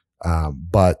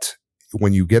 But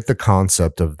when you get the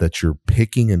concept of that you're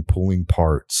picking and pulling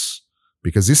parts,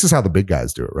 because this is how the big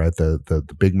guys do it, right?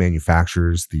 The big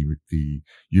manufacturers,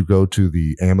 you go to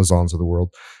the Amazons of the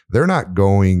world, they're not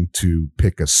going to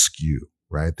pick a SKU,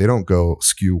 right? They don't go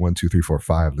SKU 1, 2, 3, 4,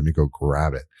 5. Let me go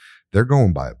grab it. They're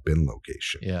going by a bin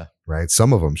location, Yeah. right?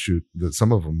 Some of them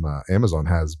Amazon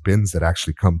has bins that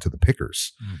actually come to the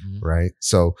pickers, Mhm. right?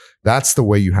 So that's the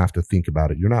way you have to think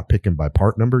about it. You're not picking by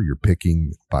part number, you're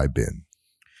picking by bin.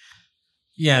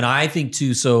 Yeah, and I think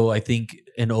too. So I think,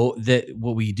 that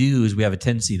what we do is we have a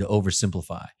tendency to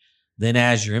oversimplify. Then,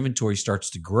 as your inventory starts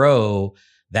to grow,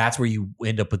 that's where you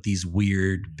end up with these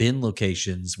weird bin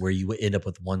locations where you end up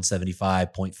with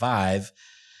 175.5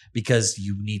 because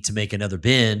you need to make another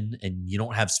bin and you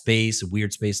don't have space, a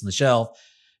weird space on the shelf.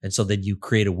 And so then you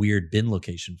create a weird bin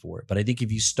location for it. But I think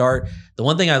if you start, the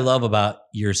one thing I love about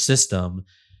your system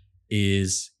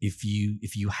is if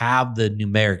you have the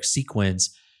numeric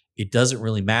sequence, it doesn't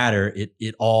really matter.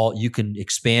 It all, you can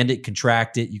expand it,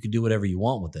 contract it, you can do whatever you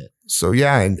want with it. So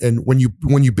yeah, and when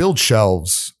you build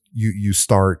shelves, you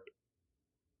start,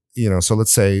 so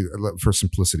let's say, for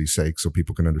simplicity's sake, so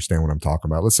people can understand what I'm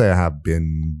talking about. Let's say I have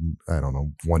bin, I don't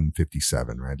know,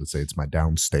 157, right? Let's say it's my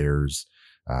downstairs.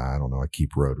 I don't know, I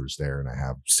keep rotors there and I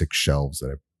have 6 shelves that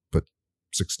I put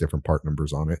 6 different part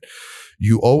numbers on it.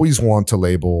 You always want to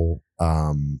label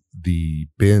the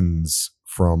bins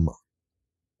from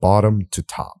bottom to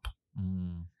top.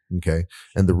 Okay.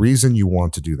 And the reason you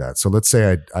want to do that. So let's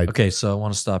say Okay. So I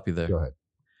want to stop you there. Go ahead.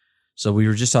 So we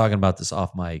were just talking about this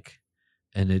off mic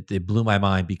and it blew my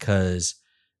mind because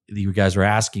you guys were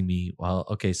asking me, well,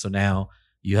 okay, so now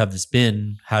you have this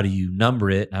bin. How do you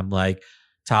number it? And I'm like,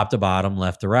 top to bottom,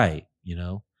 left to right,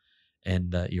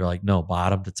 and you're like, no,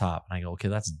 bottom to top. And I go, okay,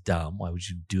 that's dumb. Why would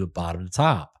you do it bottom to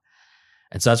top?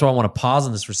 And so that's why I want to pause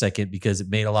on this for a second because it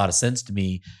made a lot of sense to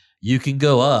me. You can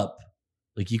go up,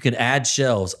 like you can add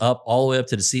shelves up all the way up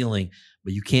to the ceiling,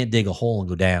 but you can't dig a hole and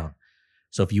go down.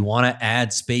 So if you want to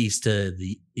add space to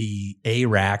the A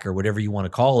rack or whatever you want to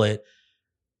call it,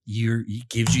 it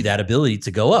gives you that ability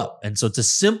to go up. And so it's a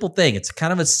simple thing. It's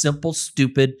kind of a simple,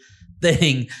 stupid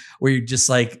thing where you're just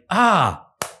like, I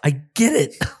get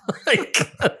it.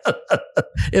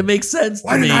 It makes sense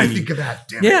to me. of that?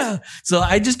 Damn it. Yeah. So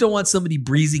I just don't want somebody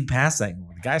breezing past that.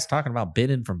 The guy's talking about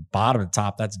bidding from bottom to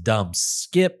top. That's dumb.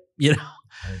 Skip,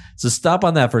 So stop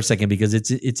on that for a second because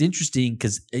it's interesting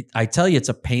because I tell you, it's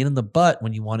a pain in the butt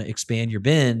when you want to expand your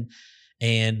bin.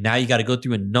 And now you got to go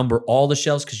through and number all the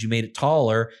shelves because you made it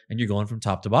taller and you're going from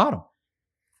top to bottom.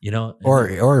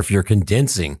 Or if you're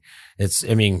condensing,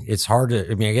 it's hard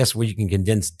to, I guess you can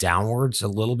condense downwards a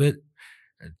little bit.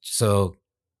 So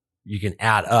you can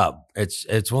add up.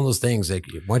 It's one of those things like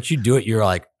once you do it, you're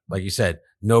like you said,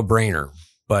 no brainer.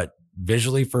 But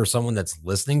visually for someone that's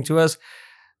listening to us,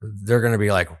 they're going to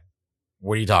be like,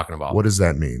 What are you talking about? What does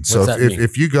that mean? So What's that mean?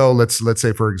 if you go, let's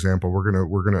say for example, we're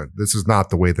gonna. This is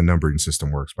not the way the numbering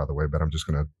system works, by the way, but I'm just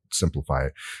gonna simplify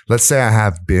it. Let's say I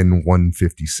have bin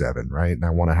 157, right, and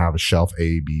I want to have a shelf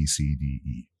A, B, C, D,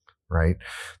 E, right.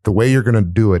 The way you're gonna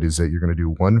do it is that you're gonna do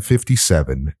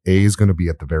 157. A is gonna be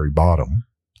at the very bottom.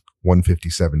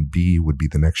 157B would be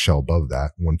the next shelf above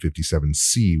that.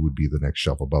 157C would be the next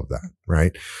shelf above that,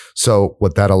 right? So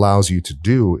what that allows you to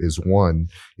do is, one,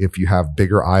 if you have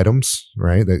bigger items,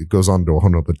 right, that goes on to a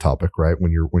whole other topic, right?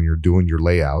 When you're doing your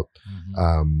layout,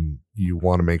 you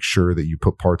want to make sure that you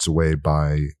put parts away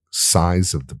by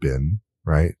size of the bin,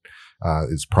 right?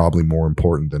 It's probably more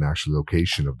important than actual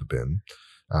location of the bin.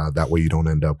 That way you don't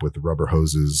end up with rubber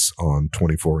hoses on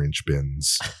 24-inch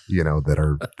bins, that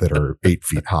are 8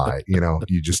 feet high.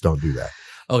 You just don't do that.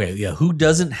 Okay, yeah. Who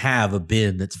doesn't have a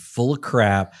bin that's full of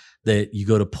crap that you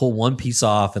go to pull one piece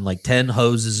off and like 10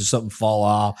 hoses or something fall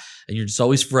off, and you're just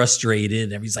always frustrated,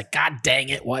 and everybody's like, God dang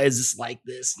it, why is this like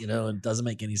this? And it doesn't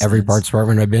make any sense. Every parts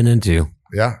department I've been into.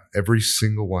 Yeah, every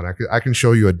single one. I can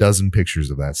show you a dozen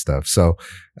pictures of that stuff. So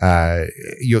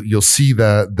you'll see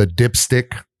the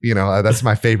dipstick. That's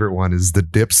my favorite one, is the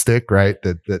dipstick, right?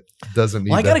 That doesn't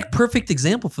need. Well, I got a perfect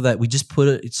example for that. We just put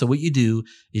it. So what you do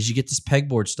is you get this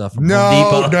pegboard stuff from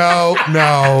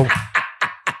No.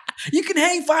 You can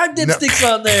hang 5 dipsticks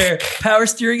on there. Power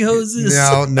steering hoses.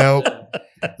 No.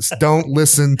 Don't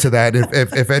listen to that.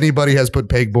 If anybody has put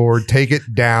pegboard, take it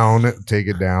down.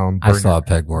 I saw a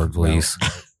pegboard, please.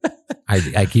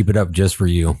 I keep it up just for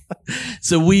you.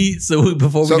 So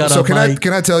before we got on mic,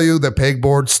 can I tell you that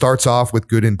pegboard starts off with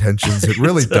good intentions? It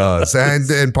really does.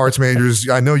 And parts managers,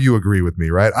 I know you agree with me,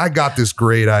 right? I got this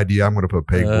great idea. I'm going to put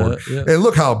pegboard. Yeah. And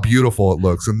look how beautiful it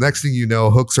looks. And next thing you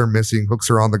know, hooks are missing. Hooks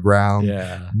are on the ground.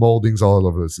 Yeah. Moldings all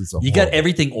over this. You got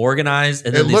everything organized,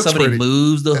 and then somebody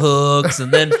moves the hooks,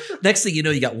 and then next thing you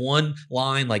know, you got one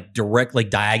line like direct, like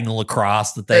diagonal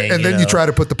across the thing. And then you try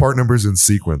to put the part numbers in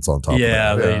sequence on top of it.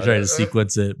 Yeah, you try to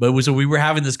sequence it. But so we were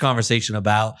having this conversation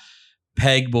about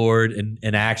pegboard,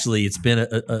 and actually it's been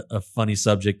a funny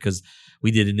subject because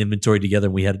we did an inventory together,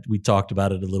 and we talked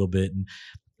about it a little bit,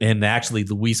 and actually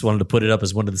Luis wanted to put it up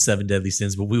as one of the 7 deadly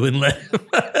sins, but we wouldn't let him.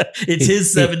 It's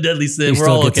his 7 deadly sins. We're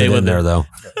all okay with there though.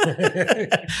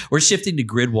 We're shifting to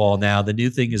grid wall now. The new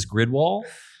thing is grid wall.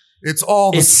 It's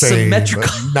all the same. Symmetrical.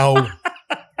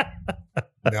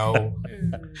 No.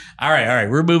 All right.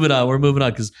 We're moving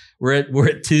on because we're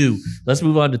at 2. Let's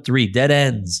move on to 3. Dead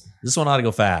ends. This one ought to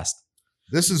go fast.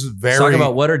 This is Let's talk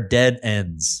about what are dead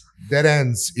ends. Dead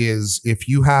ends is if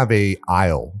you have a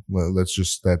aisle. Well,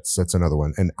 that's another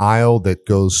one. An aisle that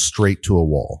goes straight to a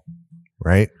wall,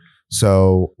 right?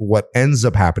 So what ends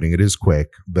up happening, it is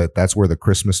quick, but that's where the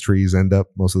Christmas trees end up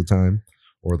most of the time.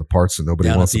 Or the parts that nobody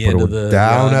wants to put away.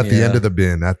 Down at the end of the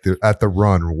bin, at the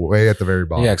run, way at the very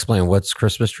bottom. Yeah, explain what's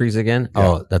Christmas trees again? Yeah.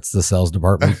 Oh, that's the sales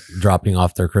department dropping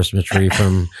off their Christmas tree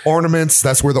from ornaments.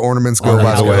 That's where the ornaments go,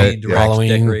 by the way.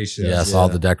 Halloween decorations. Yes, all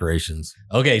the decorations.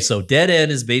 Okay, so dead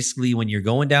end is basically when you're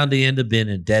going down the end of bin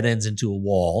and dead ends into a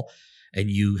wall,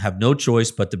 and you have no choice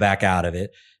but to back out of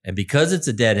it. And because it's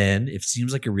a dead end, it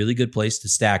seems like a really good place to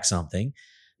stack something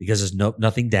because there's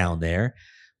nothing down there.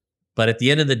 But at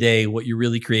the end of the day, what you're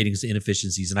really creating is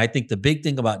inefficiencies. And I think the big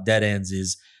thing about dead ends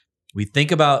is we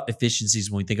think about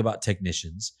efficiencies when we think about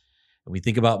technicians, and we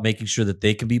think about making sure that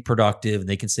they can be productive and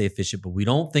they can stay efficient. But we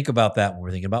don't think about that when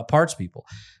we're thinking about parts people.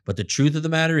 But the truth of the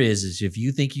matter is if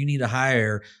you think you need to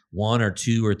hire 1 or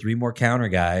 2 or 3 more counter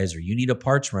guys, or you need a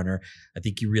parts runner, I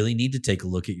think you really need to take a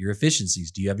look at your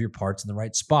efficiencies. Do you have your parts in the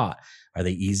right spot? Are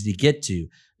they easy to get to?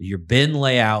 Your bin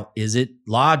layout, is it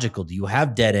logical? Do you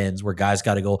have dead ends where guys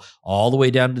got to go all the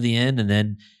way down to the end, and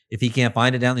then if he can't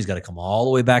find it down, he's got to come all the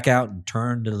way back out and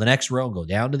turn to the next row and go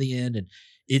down to the end? And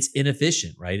it's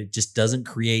inefficient, right? It just doesn't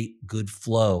create good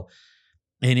flow.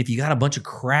 And if you got a bunch of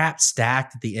crap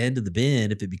stacked at the end of the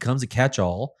bin, if it becomes a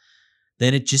catch-all,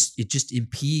 then it just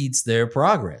impedes their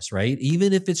progress, right?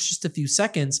 Even if it's just a few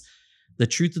seconds, the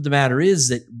truth of the matter is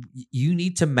that you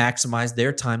need to maximize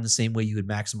their time the same way you would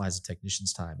maximize a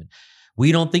technician's time. And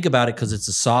we don't think about it because it's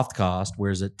a soft cost,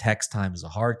 whereas a tech's time is a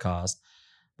hard cost.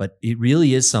 But it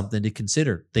really is something to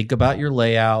consider. Think about your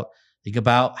layout. Think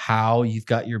about how you've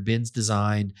got your bins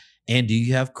designed. And do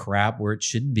you have crap where it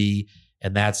shouldn't be?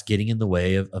 And that's getting in the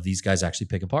way of these guys actually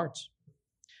picking parts.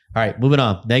 All right, moving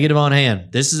on. Negative on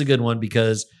hand. This is a good one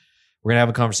because we're going to have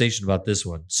a conversation about this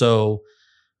one. So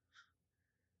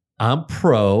I'm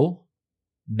pro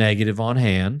negative on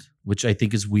hand, which I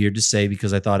think is weird to say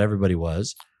because I thought everybody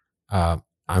was. I'm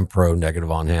pro negative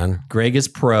on hand. Greg is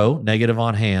pro negative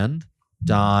on hand.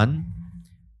 Don?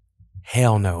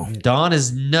 Hell no. Don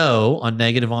is no on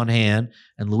negative on hand,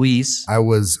 and Luis I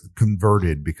was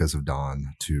converted because of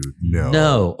Don to no.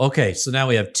 no. Okay, so now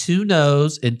we have 2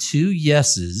 no's and 2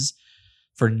 yeses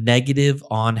for negative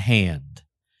on hand.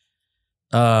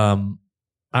 All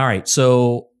right.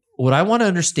 So what I want to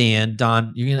understand,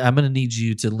 Don, I'm going to need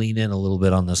you to lean in a little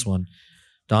bit on this one.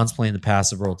 Don's playing the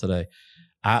passive role today.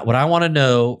 What I want to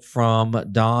know from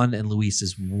Don and Luis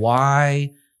is why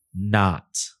not?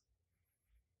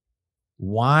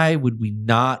 Why would we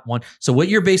not want? So what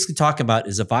you're basically talking about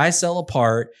is if I sell a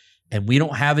part and we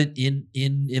don't have it in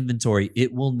inventory,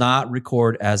 it will not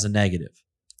record as a negative.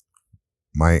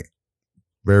 My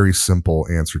very simple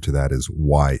answer to that is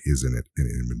why isn't it in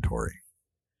inventory?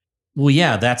 Well,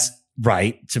 yeah, that's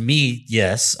right. To me,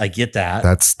 yes, I get that.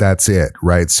 That's it,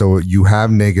 right? So you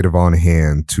have negative on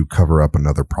hand to cover up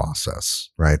another process,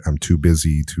 right? I'm too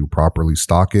busy to properly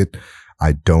stock it.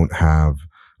 I don't have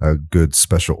a good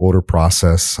special order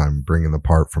process. I'm bringing the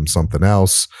part from something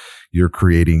else. You're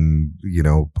creating,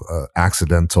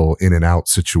 accidental in and out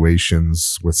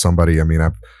situations with somebody. I mean,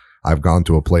 I've gone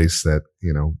to a place that,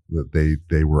 that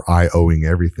they were IOing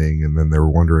everything, and then they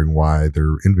were wondering why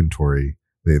their inventory,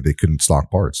 they couldn't stock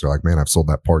parts. They're like, man, I've sold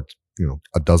that part,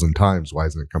 a dozen times. Why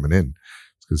isn't it coming in?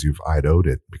 It's because you've IO'd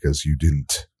it because you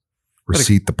didn't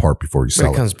receipt the part before you sell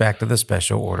But it. it comes back to the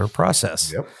special order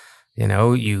process. Yep.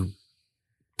 You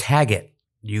tag it.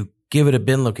 You give it a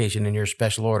bin location in your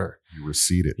special order. You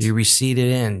receipt it. You receipt it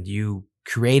in. You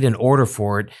create an order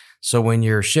for it. So when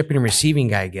your shipping and receiving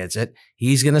guy gets it,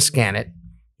 he's going to scan it,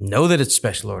 know that it's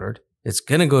special ordered. It's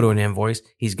going to go to an invoice.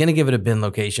 He's going to give it a bin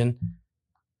location.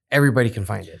 Everybody can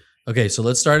find it. Okay, so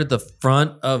let's start at the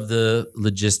front of the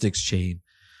logistics chain.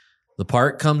 The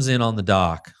part comes in on the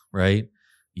dock, right?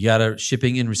 You got a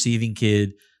shipping and receiving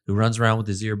kid who runs around with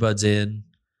his earbuds in.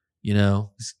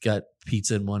 He's got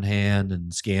pizza in one hand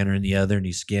and scanner in the other, and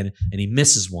he's scanning, and he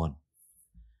misses one,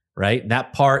 right? And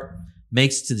that part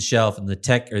makes it to the shelf, and the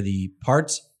tech or the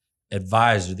parts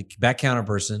advisor, the back counter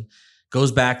person,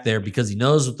 goes back there because he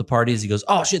knows what the part is. He goes,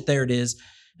 oh shit, there it is.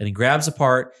 And he grabs a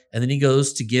part, and then he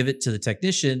goes to give it to the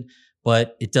technician,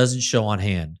 but it doesn't show on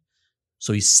hand.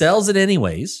 So he sells it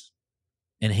anyways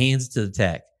and hands it to the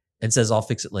tech and says, I'll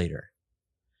fix it later.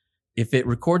 If it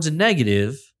records a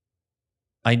negative,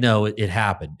 I know it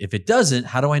happened. If it doesn't,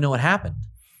 how do I know it happened?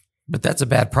 But that's a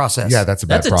bad process. Yeah, that's a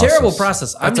bad That's process. a terrible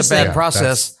process. I'm That's just a bad saying,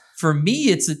 process. for me,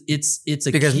 it's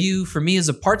a Because- cue for me as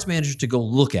a parts manager to go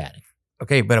look at it.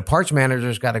 Okay, but a parts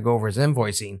manager's got to go over his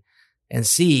invoicing and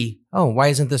see, why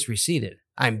isn't this receipted?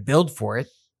 I'm billed for it.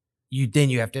 Then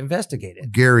you have to investigate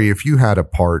it. Gary, if you had a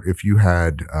part,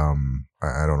 I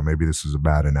don't know, maybe this is a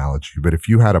bad analogy, but if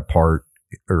you had a part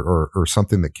or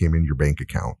something that came in your bank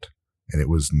account and it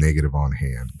was negative on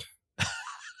hand,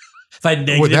 If I had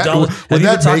negative Would that- dollars, would have you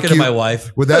that been talking make to you- my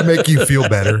wife? would that make you feel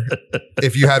better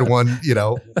if you had one,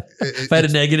 If I had a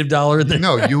negative dollar in there?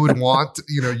 no, you would want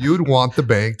the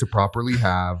bank to properly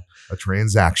have a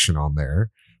transaction on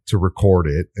there to record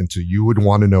it. And so you would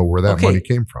want to know where that Okay. money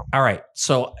came from. All right.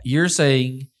 So you're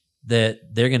saying that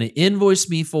they're going to invoice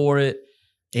me for it,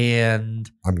 and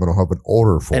I'm going to have an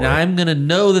order for it. I'm going to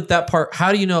know that part.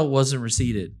 How do you know it wasn't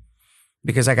receipted?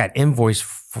 Because I got invoice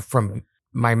from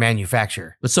my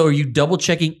manufacturer. But so are you double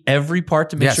checking every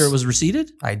part to make Yes. sure it was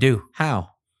receipted? I do. How?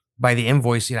 By the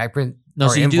invoice, I print. No,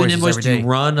 our so you do an invoices invoice. every Do you day.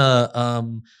 run a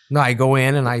No, I go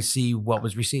in and I see what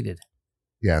was receipted.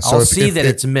 Yeah. So I'll if, see if- that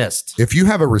if- it's missed. if you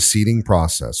have a receipting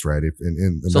process, right?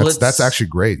 And So that's actually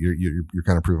great. You're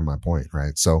kind of proving my point,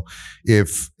 right? So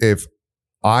if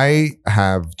I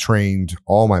have trained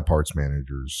all my parts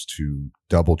managers to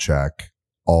double check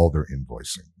all their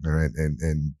invoicing, right?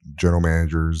 And general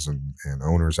managers and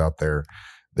owners out there,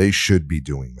 they should be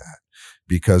doing that,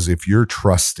 because if you're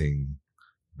trusting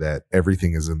that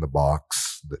everything is in the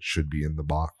box that should be in the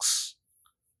box,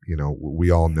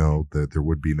 we all know that there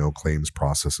would be no claims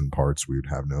process in parts. We would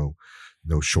have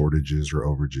no shortages or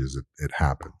overages. It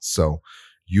happens. So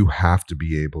you have to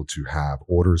be able to have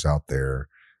orders out there.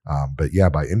 But yeah,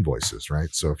 by invoices, right?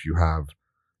 So if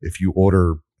you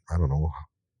order, I don't know,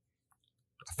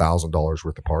 $1,000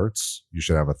 worth of parts, you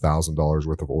should have $1,000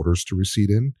 worth of orders to receipt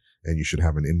in, and you should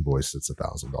have an invoice that's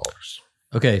 $1,000.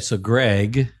 Okay, so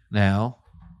Greg now,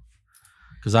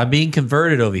 because I'm being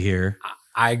converted over here.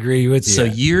 I agree with you. So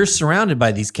you're surrounded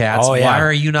by these cats. Oh, yeah. Why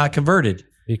are you not converted?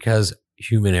 Because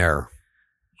human error.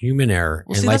 Well,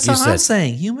 and see, like that's you what I'm said,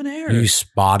 saying. Human error. you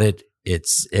spot it.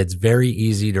 It's very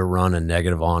easy to run a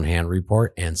negative on hand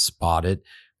report and spot it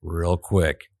real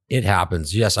quick. It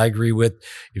happens. Yes, I agree with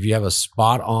if you have a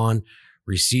spot on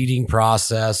receipting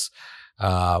process,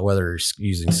 whether you're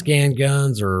using scan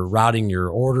guns or routing your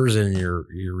orders in your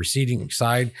receiving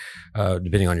side,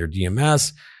 depending on your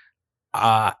DMS.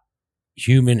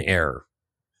 Human error.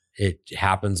 It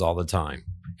happens all the time.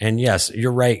 And yes,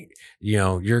 you're right. You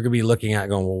know, you're going to be looking at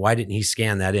going, well, why didn't he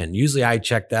scan that in? Usually I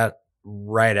check that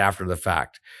right after the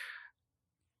fact.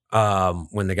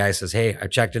 When the guy says, hey, I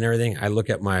checked in everything, I look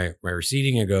at my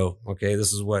receipting and go, okay,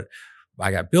 this is what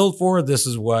I got billed for. This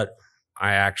is what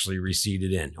I actually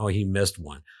receipted in. Oh, he missed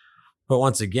one. But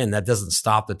once again, that doesn't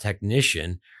stop the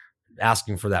technician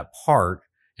asking for that part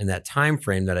and that time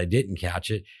frame that I didn't catch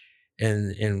it.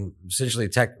 And essentially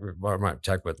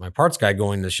my parts guy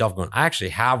going to the shelf going, I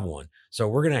actually have one. So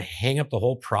we're going to hang up the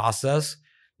whole process.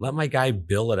 Let my guy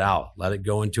bill it out. Let it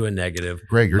go into a negative.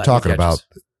 Greg, you're talking about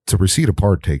to receipt a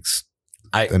part takes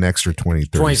an extra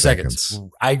 20 seconds.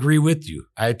 I agree with you.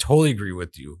 I totally agree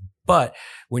with you. But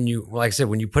when you, like I said,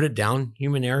 when you put it down,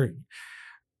 human error,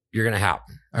 you're going to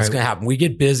happen. It's going to happen. We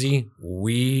get busy.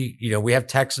 We have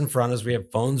texts in front of us. We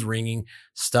have phones ringing.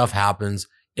 Stuff happens.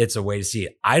 It's a way to see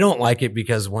it. I don't like it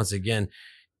because once again,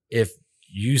 if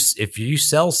you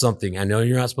sell something, I know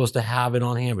you're not supposed to have it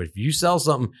on hand, but if you sell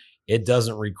something, it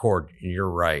doesn't record. And you're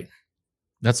right.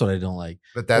 That's what I don't like.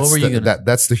 But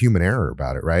that's the human error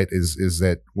about it, right? Is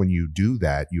that when you do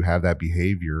that, you have that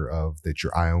behavior of that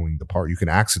you're IOing the part. You can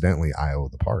accidentally IO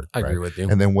the part. I agree with you.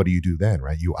 And then what do you do then,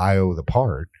 right? You IO the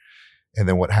part, and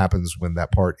then what happens when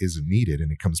that part isn't needed and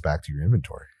it comes back to your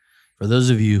inventory? For those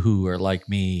of you who are like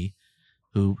me,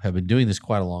 who have been doing this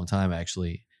quite a long time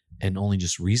actually, and only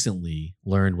just recently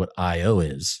learned what IO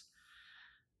is.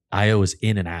 IO is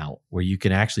in and out, where you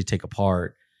can actually take a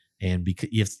part, and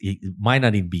because it might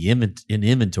not even be in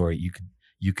inventory,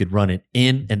 you could run it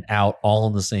in and out all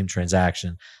in the same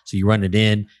transaction. So you run it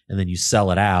in and then you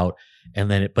sell it out, and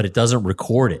then but it doesn't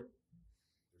record it.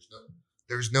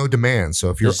 There's no demand.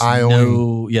 So if you're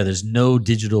IOing, there's no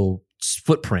digital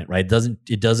footprint, right?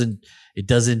 It doesn't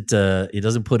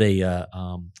put a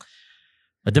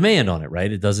demand on it,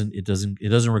 right? It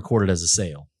doesn't record it as a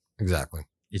sale. Exactly.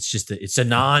 It's a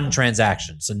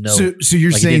non-transaction. So no. So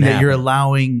you're saying that you're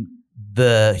allowing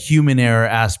the human error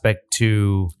aspect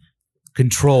to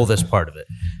control this part of it.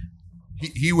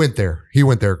 He went there. He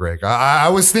went there, Greg. I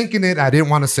was thinking it. I didn't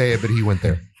want to say it, but he went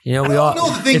there. You know, we all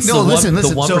know the thing. No, listen. The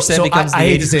 1% becomes I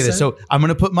hate to say this. So I'm going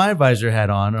to put my advisor hat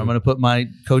on. I'm going to put my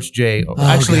Coach J.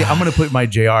 I'm going to put my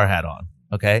JR hat on.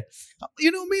 Okay.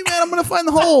 You know me, man. I'm going to find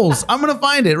the holes. I'm going to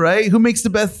find it, right? Who makes the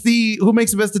best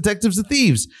detectives of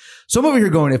thieves? So I'm over here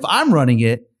going, if I'm running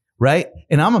it, right,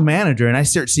 and I'm a manager and I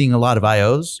start seeing a lot of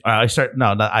IOs,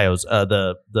 not IOs,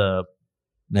 the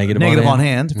negative on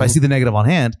hand. If I see the negative on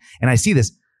hand and I see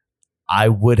this, I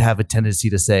would have a tendency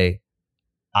to say,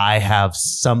 I have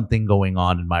something going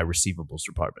on in my receivables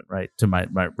department, right? To my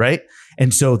right.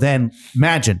 And so then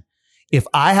imagine if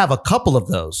I have a couple of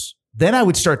those, then I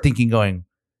would start thinking going,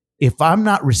 if I'm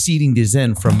not receiving these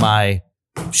in from my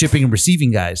shipping and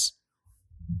receiving guys,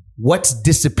 what's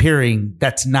disappearing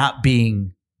that's not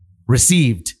being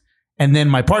received? And then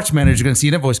my parts manager is going to see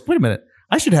an invoice. Wait a minute.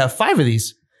 I should have 5 of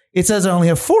these. It says I only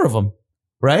have 4 of them,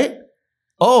 right?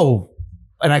 Oh,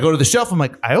 and I go to the shelf. I'm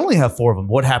like, I only have 4 of them.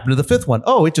 What happened to the 5th one?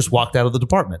 Oh, it just walked out of the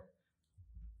department.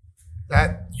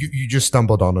 That you just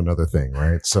stumbled on another thing,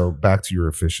 right? So back to your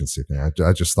efficiency thing. I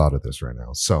just thought of this right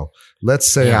now. So let's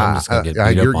say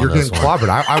you're getting clobbered.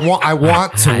 I want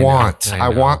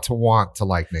to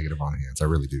like negative on hands. I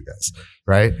really do, guys.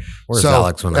 Right? Where's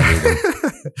Alex when I need him?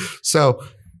 So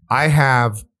I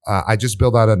have I just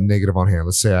built out a negative on hand.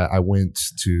 Let's say I went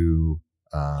to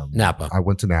Napa. I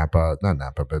went to Napa, not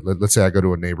Napa, but let's say I go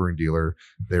to a neighboring dealer.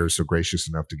 They're so gracious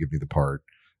enough to give me the part.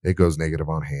 It goes negative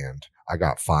on hand. I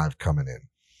got 5 coming in,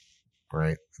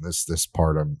 right? And this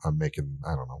part I'm making,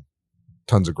 I don't know,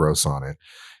 tons of gross on it.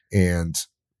 And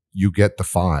you get the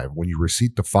 5. When you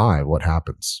receipt the 5, what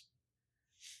happens?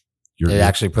 It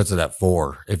actually puts it at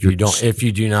 4 if you do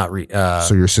not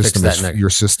so your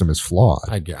system is flawed.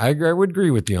 I would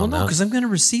agree with you on that. No, because I'm going to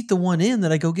receipt the one in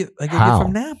that I go get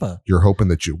from Napa. You're hoping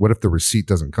that what if the receipt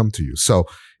doesn't come to you? So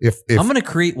if I'm going to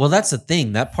create, well, that's the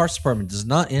thing. That parts department does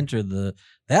not enter the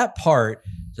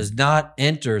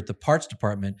parts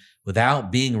department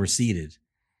without being receipted.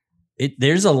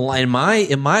 There's a line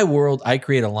in my world. I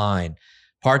create a line.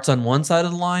 Parts on one side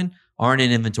of the line aren't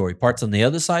in inventory. Parts on the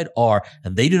other side are,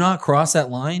 and they do not cross that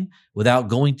line without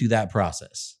going through that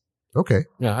process. Okay.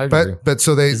 Yeah, I agree. But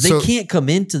so they can't come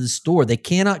into the store. They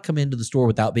cannot come into the store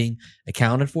without being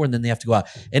accounted for, and then they have to go out.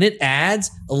 And it adds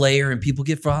a layer, and people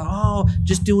get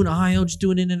just doing IO, just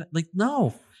doing it. Like,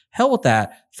 no, hell with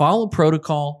that. Follow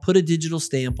protocol, put a digital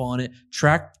stamp on it,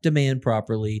 track demand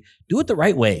properly, do it the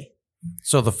right way.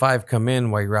 So the 5 come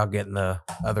in while you're out getting the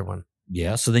other one.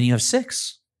 Yeah. So then you have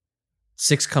 6.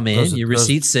 6 come in. Those- you those-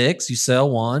 receipt 6. You sell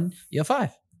 1. You have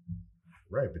 5.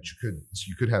 Right, but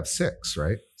you could have 6,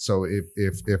 right? So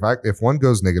if one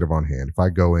goes negative on hand, if I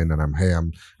go in and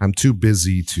I'm too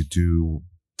busy to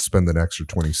spend an extra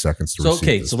 20 seconds to So receive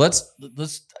okay, this. so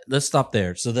let's stop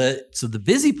there. So the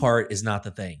busy part is not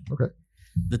the thing. Okay.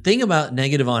 The thing about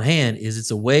negative on hand is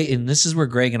it's a way, and this is where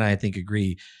Greg and I think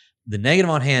agree. The negative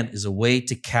on hand is a way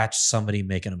to catch somebody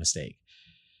making a mistake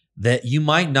that you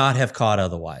might not have caught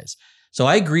otherwise. So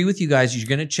I agree with you guys. You're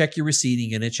going to check your receipting,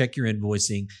 you're going to check your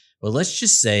invoicing, but let's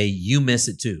just say you miss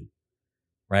it too,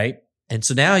 right? And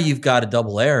so now you've got a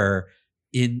double error.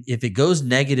 If it goes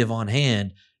negative on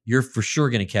hand, you're for sure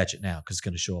going to catch it now because it's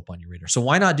going to show up on your radar. So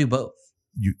why not do both?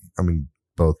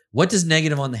 Both. What does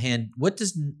negative on the hand? What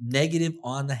does negative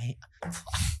on the hand?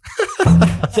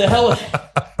 The hell?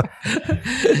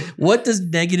 What does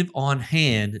negative on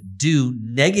hand do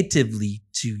negatively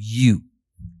to you?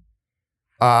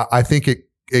 I think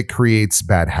it creates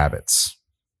bad habits.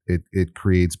 It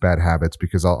creates bad habits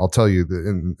because I'll tell you,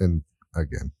 and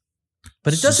again.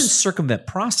 But it doesn't circumvent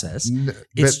process.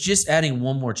 It's just adding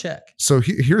one more check. So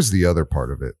here's the other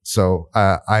part of it. So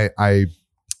I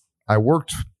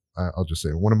worked, I'll just say,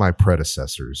 one of my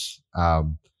predecessors,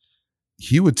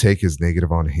 he would take his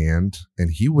negative on hand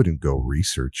and he wouldn't go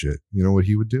research it. You know what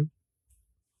he would do?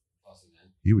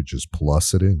 He would just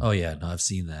plus it in. Oh yeah, no, I've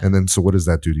seen that. And then, so what does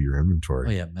that do to your inventory?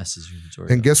 Oh yeah, it messes your inventory.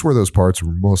 And up. guess where those parts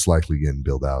were most likely getting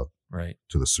billed out? Right.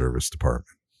 To the service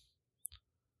department,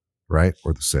 right?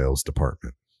 Or the sales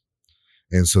department.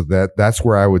 And so that's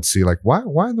where I would see, like, why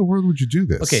in the world would you do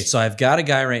this? Okay, so I've got a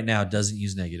guy right now doesn't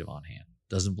use negative on hand,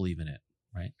 doesn't believe in it,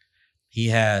 right? He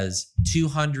has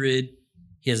 200.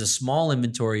 He has a small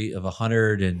inventory of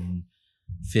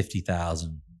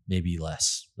 150,000, maybe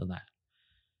less than that.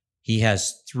 He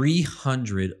has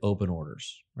 300 open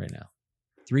orders right now,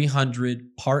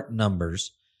 300 part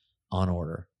numbers on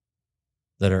order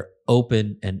that are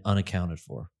open and unaccounted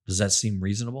for. Does that seem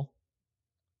reasonable?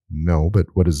 No, but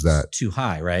what is that? It's too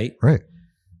high, right? Right.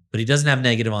 But he doesn't have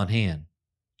negative on hand.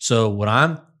 So what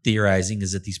I'm theorizing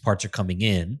is that these parts are coming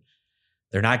in.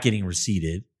 They're not getting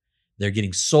receipted. They're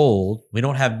getting sold. We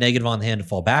don't have negative on hand to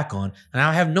fall back on. And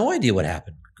I have no idea what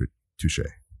happened. Good. Touche.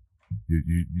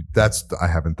 I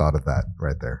haven't thought of that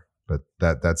right there. But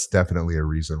that's definitely a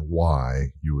reason why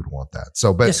you would want that.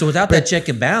 So, but So without that check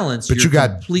and balance, but you're you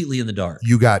got- completely in the dark.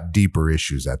 you got deeper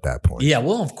issues at that point. Yeah,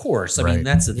 well, of course. I mean, Right.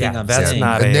 that's the thing Yeah, I'm that's saying.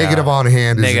 not A negative on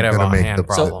hand isn't negative going to on make hand the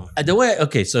problem.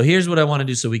 problem. So here's what I want to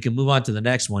do so we can move on to the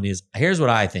next one is here's what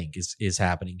I think is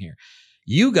happening here.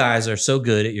 You guys are so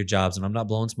good at your jobs, and I'm not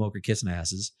blowing smoke or kissing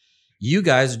asses. You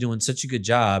guys are doing such a good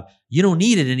job. You don't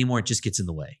need it anymore. It just gets in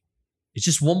the way. It's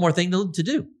just one more thing to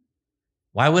do.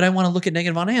 Why would I want to look at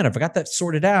negative on hand? I've got that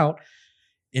sorted out.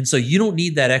 And so you don't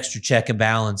need that extra check and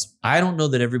balance. I don't know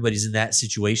that everybody's in that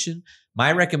situation.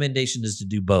 My recommendation is to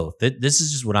do both. This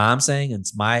is just what I'm saying.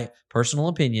 It's my personal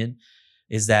opinion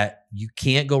is that you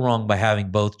can't go wrong by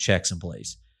having both checks in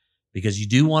place because you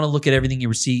do want to look at everything you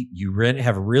receipt. You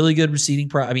have a really good receipting.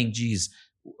 I mean, geez,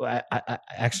 I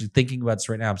actually thinking about this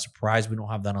right now, I'm surprised we don't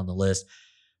have that on the list.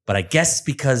 But I guess it's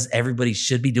because everybody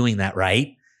should be doing that,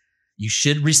 right? You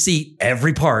should receipt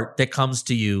every part that comes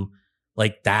to you.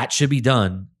 Like that should be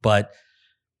done, but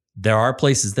there are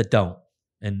places that don't.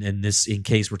 And this, in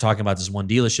case we're talking about this one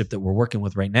dealership that we're working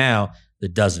with right now,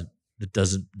 that doesn't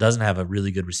have a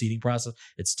really good receipting process.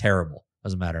 It's terrible,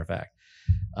 as a matter of fact.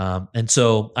 And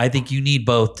so I think you need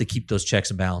both to keep those checks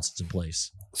and balances in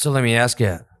place. So let me ask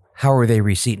you, how are they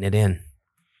receipting it in?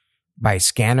 By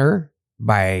scanner?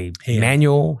 By Hand.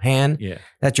 manual? Hand? Yeah.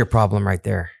 That's your problem right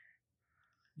there.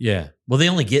 Yeah. Well, they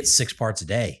only get 6 parts a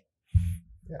day.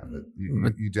 Yeah,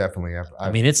 but you definitely have. I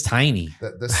mean, it's tiny.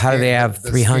 How do they have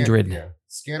 300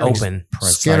 Scanner open?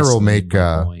 Scanner will make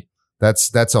Precisely my point.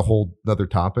 that's a whole other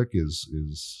topic. Is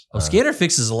Scanner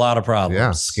fixes a lot of problems.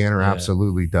 Yeah, Scanner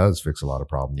absolutely does fix a lot of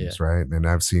problems, right? And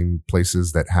I've seen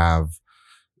places that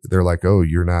they're like, oh,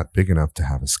 you're not big enough to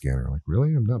have a scanner. Like,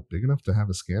 really? I'm not big enough to have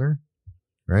a scanner,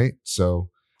 right? So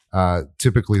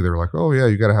typically they're like, oh yeah,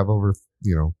 you got to have over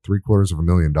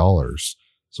 $750,000.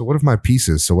 So what if my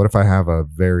pieces? So what if I have a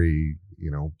very,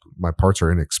 my parts are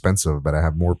inexpensive, but I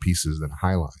have more pieces than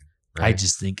Highline? Right?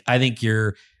 I think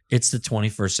it's the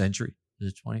 21st century.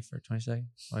 Is it 21st, 22nd?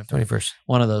 21st.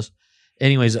 One of those.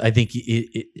 Anyways, I think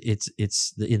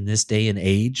it's in this day and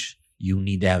age, you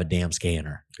need to have a damn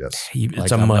scanner. Yes. It's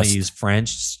Like a I'm must. gonna use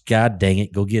French. God dang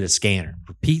it, go get a scanner.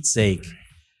 For Pete's sake,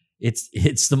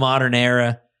 it's the modern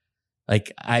era.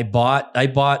 Like I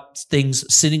bought things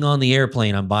sitting on the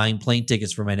airplane. I'm buying plane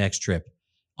tickets for my next trip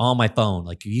on my phone.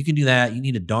 Like you can do that. You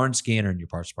need a darn scanner in your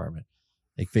parts department.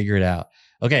 Like figure it out.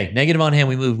 Okay, negative on hand.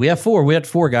 We moved. We have 4. We had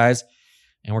 4 guys,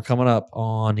 and we're coming up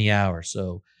on the hour.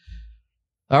 So,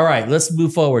 all right, let's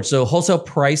move forward. So wholesale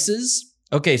prices.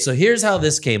 Okay, so here's how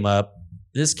this came up.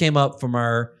 This came up from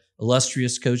our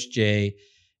illustrious Coach Jay,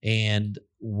 and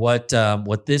what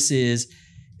this is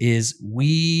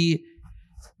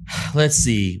let's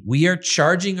see. We are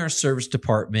charging our service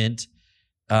department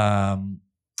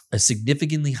a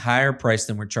significantly higher price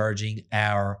than we're charging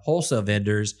our wholesale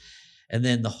vendors. And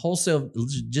then the wholesale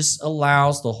just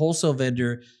allows the wholesale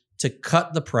vendor to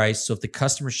cut the price. So if the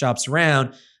customer shops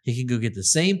around, he can go get the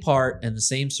same part and the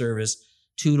same service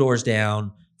 2 doors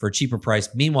down for a cheaper price.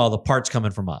 Meanwhile, the part's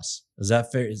coming from us. Is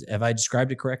that fair? Have I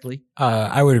described it correctly?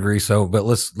 I would agree. So, but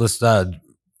let's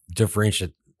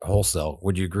differentiate wholesale.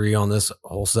 Would you agree on this?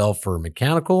 Wholesale for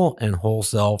mechanical and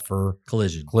wholesale for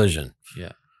Collision.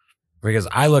 Yeah. Because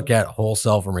I look at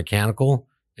wholesale for mechanical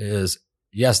is,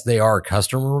 yes, they are a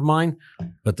customer of mine,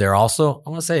 but they're also,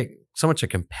 I want to say, so much a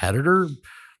competitor.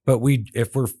 But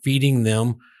if we're feeding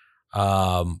them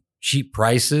cheap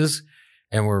prices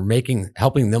and we're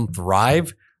helping them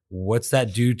thrive, what's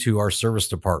that do to our service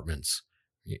departments?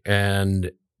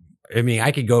 And I mean,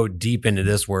 I could go deep into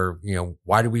this where,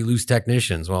 why do we lose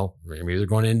technicians? Well, maybe they're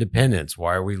going to independence.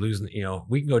 Why are we losing?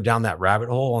 We can go down that rabbit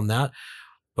hole on that.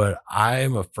 But I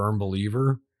am a firm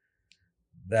believer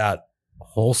that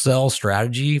wholesale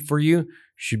strategy for you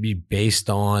should be based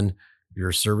on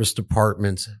your service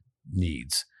department's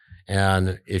needs.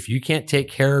 And if you can't take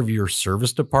care of your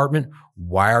service department,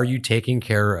 why are you taking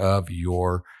care of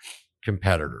your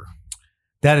competitor?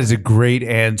 That is a great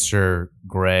answer,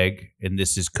 Greg. And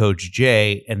this is Coach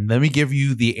Jay. And let me give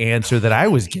you the answer that I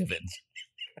was given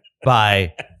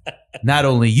by not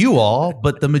only you all,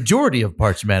 but the majority of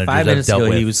parts managers 5 minutes I've dealt ago,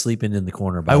 with. he was sleeping in the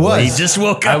corner. I was. He just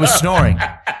woke up. I was snoring.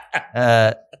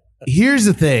 Here's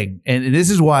the thing, and this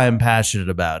is why I'm passionate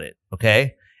about it,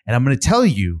 okay? And I'm going to tell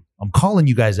you, I'm calling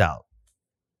you guys out.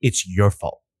 It's your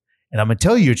fault. And I'm going to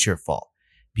tell you it's your fault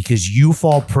because you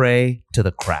fall prey to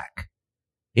the crack.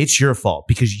 It's your fault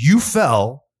because you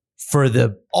fell for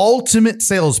the ultimate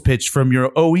sales pitch from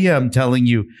your OEM telling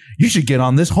you, you should get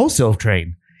on this wholesale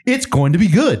train. It's going to be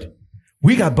good.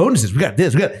 We got bonuses. We got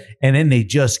this. And then they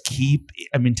just keep,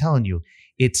 telling you,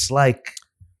 it's like,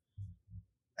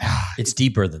 it's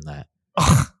deeper than that.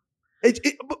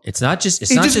 It's not just. It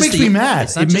just makes me mad.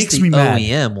 It's not It just makes the me mad.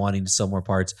 OEM wanting to sell more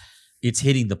parts. It's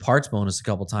hitting the parts bonus a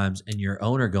couple times, and your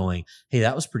owner going, "Hey,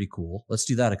 that was pretty cool. Let's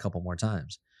do that a couple more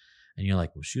times." And you're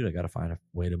like, "Well, shoot, I got to find a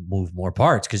way to move more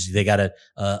parts because they got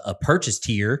a purchase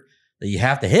tier that you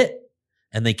have to hit,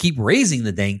 and they keep raising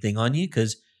the dang thing on you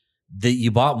because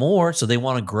you bought more, so they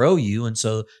want to grow you, and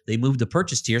so they move the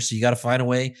purchase tier. So you got to find a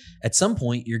way. At some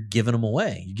point, you're giving them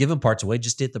away. You're giving parts away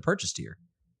just to hit the purchase tier.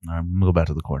 All right, I'm going to go back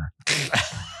to the corner.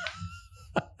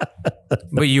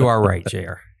 But you are right,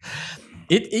 JR.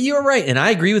 You're right, and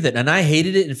I agree with it, and I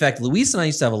hated it. In fact, Luis and I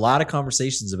used to have a lot of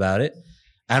conversations about it.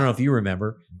 I don't know if you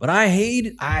remember, but I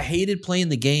hated playing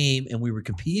the game, and we were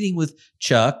competing with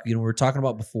Chuck. We were talking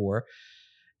about before,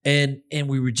 and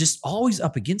we were just always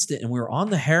up against it, and we were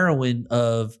on the heroin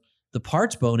of the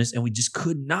parts bonus, and we just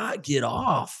could not get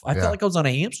off. I felt like I was on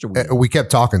a hamster wheel. We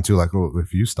kept talking too, like, well,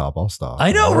 if you stop, I'll stop.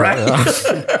 I know, right?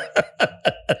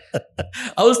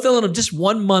 I was telling him just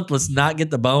 1 month, let's not get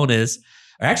the bonus.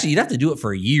 Or actually, you'd have to do it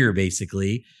for a year,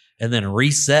 basically, and then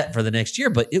reset for the next year.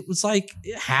 But it was like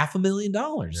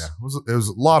 $500,000. Yeah, it was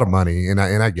a lot of money, and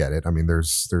I get it. I mean,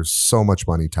 there's so much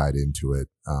money tied into it.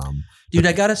 Dude,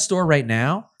 I got a store right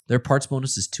now. Their parts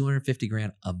bonus is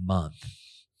 $250,000 a month.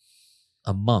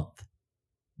 A month.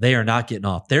 They are not getting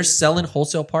off. They're selling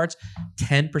wholesale parts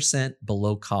 10%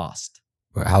 below cost.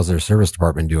 How's their service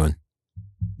department doing?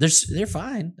 They're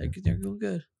fine. They're going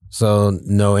good. So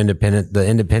the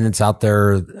independents out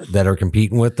there that are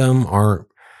competing with them aren't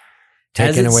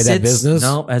taking away that business?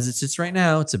 No, as it sits right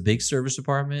now, it's a big service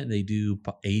department. They do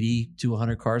 80 to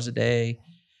 100 cars a day.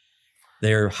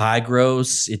 They're high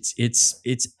gross.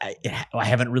 I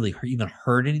haven't really even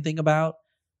heard anything about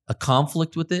a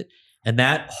conflict with it. And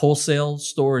that wholesale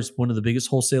store is one of the biggest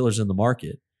wholesalers in the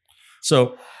market.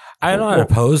 So I'm not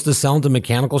opposed to selling to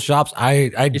mechanical shops.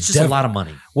 It's just a lot of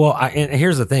money. Well, and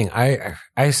here's the thing. I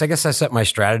guess I set my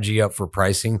strategy up for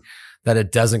pricing that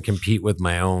it doesn't compete with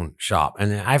my own shop.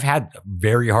 And I've had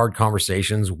very hard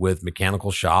conversations with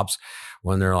mechanical shops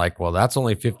when they're like, well, that's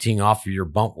only 15 off of your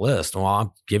bump list. Well,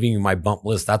 I'm giving you my bump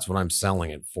list. That's what I'm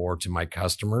selling it for to my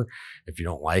customer. If you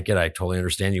don't like it, I totally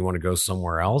understand you want to go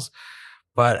somewhere else.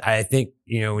 But I think,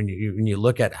 when you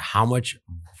look at how much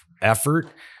effort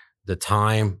the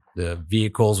time, the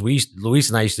vehicles. Luis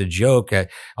and I used to joke,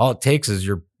 all it takes is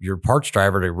your parts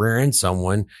driver to rear end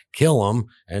someone, kill them,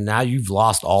 and now you've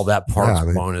lost all that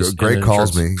parts bonus. Greg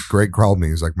calls me. Greg called me.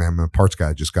 He's like, man, my parts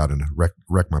guy just got in a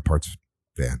wreck my parts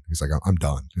van. He's like, I'm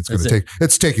done.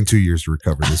 It's taking 2 years to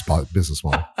recover this business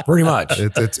model. Pretty much.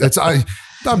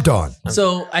 I'm done.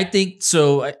 So I think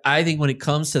when it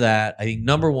comes to that, I think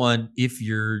number one, if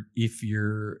you're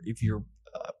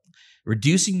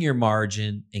reducing your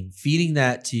margin and feeding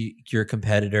that to your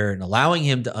competitor and allowing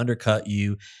him to undercut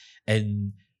you,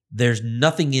 and there's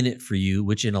nothing in it for you,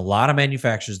 which in a lot of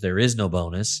manufacturers there is no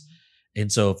bonus. And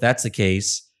so if that's the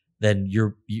case, then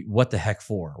you what the heck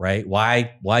for, right?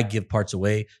 Why give parts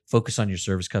away? Focus on your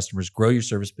service customers, grow your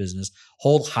service business,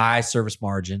 hold high service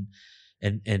margin,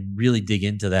 and really dig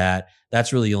into that.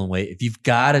 That's really the only way. If you've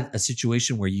got a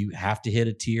situation where you have to hit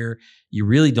a tier, you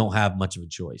really don't have much of a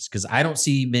choice, because I don't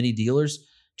see many dealers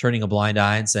turning a blind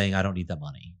eye and saying, I don't need that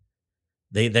money.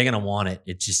 They're going to want it.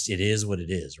 It is what it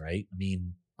is, right? I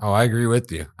mean, oh, I agree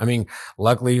with you. I mean,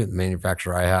 luckily, the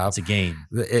manufacturer I have, it's a game.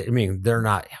 I mean, they're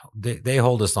not. They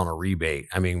hold us on a rebate.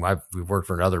 I mean, we've worked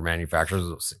for other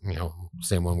manufacturers,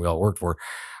 same one we all worked for.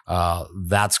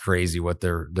 That's crazy what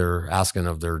they're asking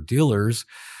of their dealers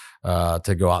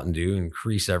to go out and do,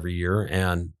 increase every year.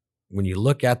 And when you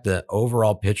look at the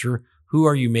overall picture, who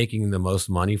are you making the most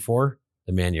money for?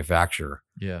 The manufacturer.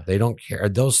 Yeah, they don't care.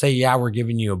 They'll say, yeah, we're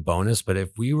giving you a bonus, but if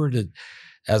we were to,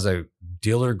 as a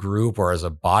dealer group or as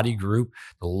a body group,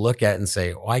 to look at it and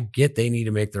say, oh, I get they need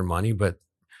to make their money, but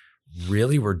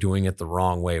really we're doing it the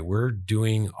wrong way. We're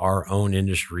doing our own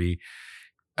industry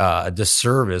a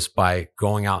disservice by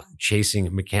going out and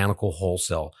chasing mechanical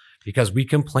wholesale, because we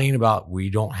complain about we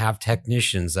don't have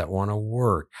technicians that want to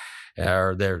work,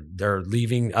 or they're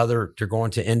leaving they're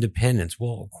going to independents.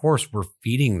 Well, of course we're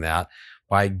feeding that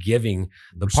by giving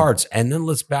the parts. And then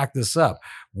let's back this up.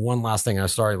 One last thing. I'm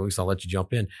sorry, Luis, I'll let you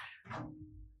jump in.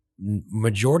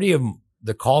 Majority of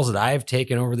the calls that I have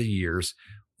taken over the years,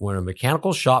 when a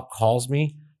mechanical shop calls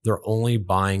me, they're only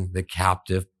buying the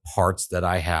captive parts that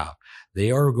I have.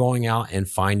 They are going out and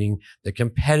finding the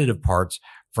competitive parts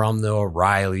from the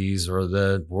O'Reillys or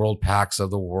the World Packs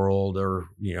of the world, or,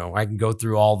 I can go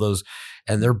through all those,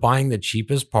 and they're buying the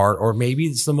cheapest part, or maybe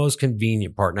it's the most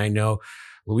convenient part. And I know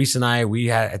Luis and I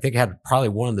had probably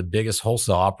one of the biggest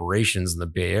wholesale operations in the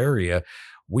Bay Area.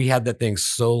 We had that thing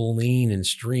so lean and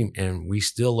stream, and we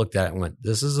still looked at it and went,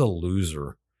 this is a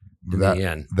loser in the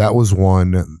end. That was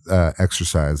one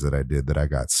exercise that I did that I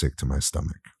got sick to my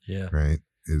stomach. Yeah. Right.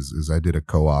 Is I did a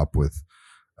co-op with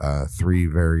 3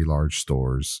 very large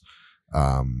stores.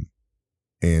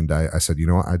 And I said,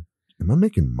 am I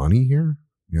making money here?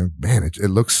 Man, it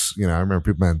looks, I remember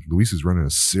people, man, Luis is running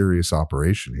a serious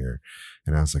operation here.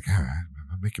 And I was like, am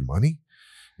I making money?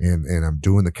 And I'm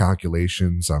doing the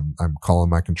calculations. I'm calling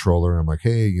my controller. I'm like,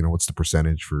 hey, what's the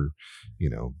percentage for,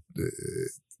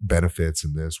 benefits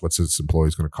and this? What's this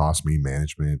employee's going to cost me?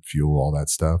 Management, fuel, all that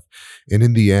stuff. And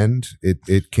in the end,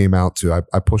 it came out to,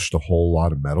 I pushed a whole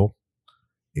lot of metal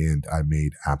and I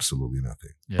made absolutely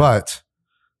nothing. Yeah.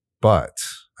 But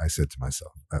I said to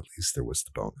myself, at least there was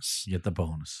the bonus. You get the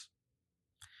bonus.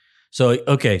 So,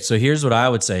 okay. So here's what I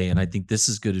would say. And I think this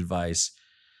is good advice.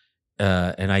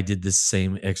 And I did this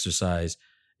same exercise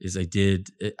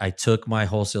I took my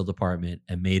wholesale department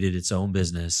and made it its own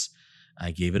business.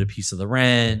 I gave it a piece of the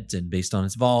rent and based on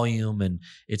its volume. And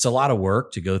it's a lot of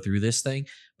work to go through this thing,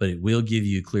 but it will give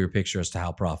you a clear picture as to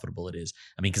how profitable it is.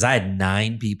 I mean, because I had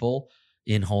 9 people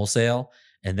in wholesale,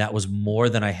 and that was more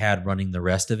than I had running the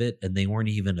rest of it. And they weren't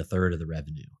even a third of the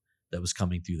revenue that was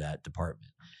coming through that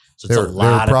department. So it's a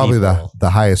lot of probably people.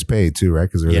 the highest paid too, right?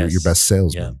 Because they're your best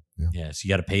salesmen. Yeah. So you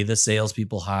got to pay the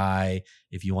salespeople high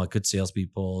if you want good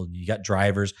salespeople. And you got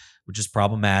drivers, which is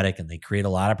problematic. And they create a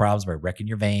lot of problems by wrecking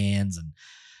your vans and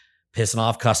pissing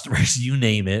off customers, you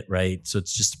name it, right? So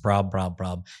it's just a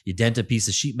problem. You dent a piece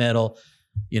of sheet metal,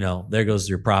 there goes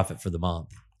your profit for the month.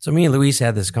 So me and Luis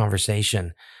had this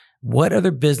conversation. What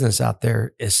other business out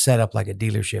there is set up like a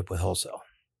dealership with wholesale?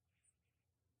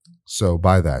 So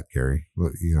by that, Gary,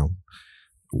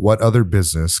 what other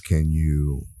business can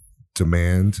you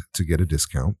demand to get a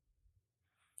discount?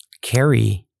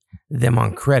 Carry them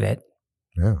on credit.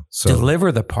 Yeah. So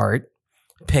deliver the part,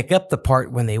 pick up the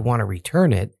part when they want to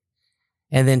return it,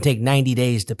 and then take 90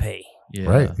 days to pay. Yeah.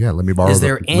 Right. Yeah. Let me borrow. Is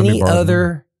there any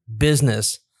other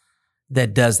business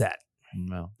that does that?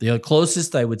 No. The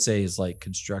closest I would say is like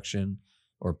construction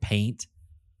or paint,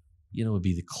 would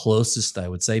be the closest I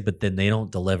would say, but then they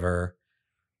don't deliver,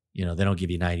 they don't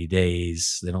give you 90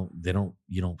 days. You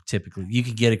don't typically, you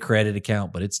can get a credit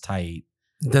account, but it's tight.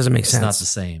 It doesn't make sense. It's not the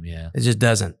same. Yeah. It just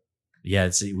doesn't. Yeah,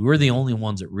 we're the only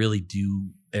ones that really do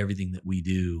everything that we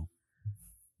do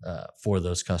for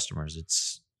those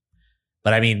customers.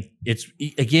 But I mean, it's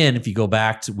again, if you go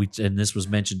back to and this was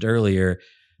mentioned earlier,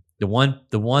 the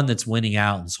one that's winning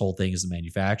out in this whole thing is the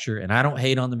manufacturer. And I don't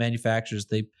hate on the manufacturers.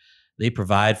 They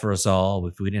provide for us all.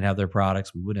 If we didn't have their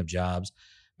products, we wouldn't have jobs.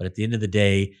 But at the end of the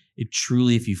day, it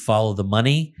truly, if you follow the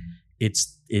money,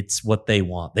 it's what they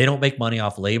want. They don't make money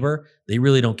off labor. They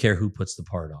really don't care who puts the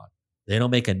part on. They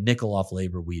don't make a nickel off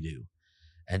labor. We do.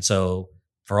 And so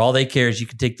for all they care is you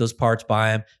can take those parts,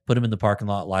 buy them, put them in the parking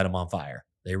lot, light them on fire.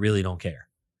 They really don't care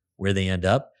where they end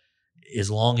up as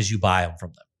long as you buy them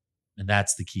from them. And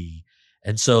that's the key.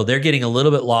 And so they're getting a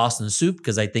little bit lost in the soup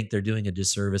because I think they're doing a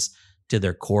disservice to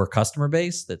their core customer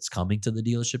base that's coming to the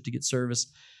dealership to get service.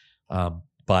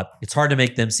 But it's hard to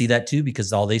make them see that too,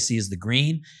 because all they see is the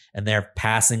green and they're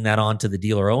passing that on to the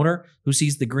dealer owner who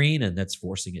sees the green, and that's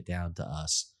forcing it down to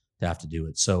us to have to do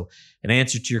it. So in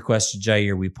answer to your question,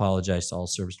 Jair, we apologize to all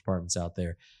service departments out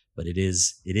there, but it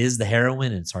is the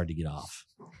heroin and it's hard to get off.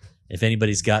 If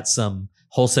anybody's got some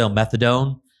wholesale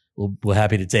methadone, we're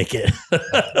happy to take it.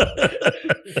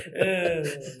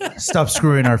 Stop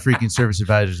screwing our freaking service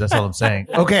advisors. That's all I'm saying.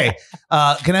 Okay.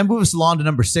 Can I move us along to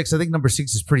number 6? I think number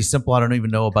 6 is pretty simple. I don't even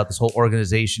know about this whole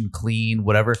organization, clean,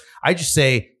 whatever. I just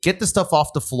say, get the stuff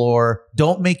off the floor.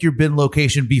 Don't make your bin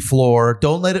location be floor.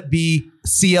 Don't let it be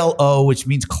CLO, which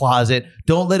means closet.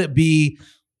 Don't let it be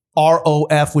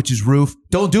ROF, which is roof.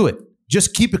 Don't do it.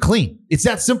 Just keep it clean. It's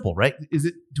that simple, right?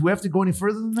 Do we have to go any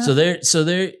further than that? So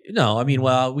there. No, I mean,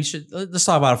 well, we should let's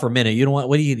talk about it for a minute. You don't want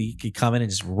what do you could come in and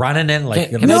just running in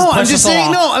like I'm just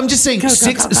saying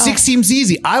 6 seems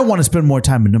easy. I want to spend more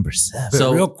time in number 7.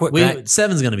 So real quick,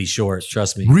 7's going to be short.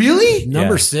 Trust me. Really?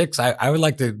 Number 6, I would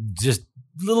like to just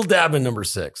little dab in number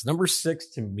 6. Number 6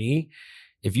 to me,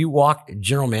 if you walk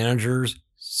general managers,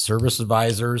 service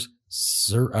advisors,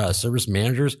 service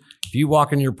managers, if you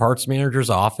walk in your parts manager's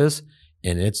office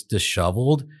and it's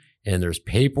disheveled and there's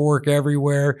paperwork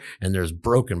everywhere and there's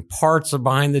broken parts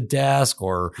behind the desk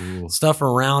or stuff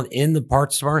around in the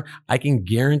parts department, I can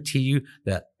guarantee you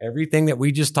that everything that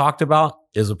we just talked about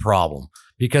is a problem,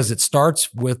 because it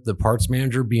starts with the parts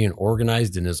manager being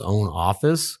organized in his own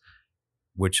office,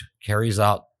 which carries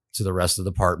out to the rest of the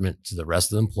department, to the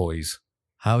rest of the employees.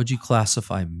 How would you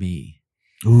classify me?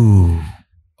 Ooh.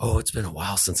 Oh, it's been a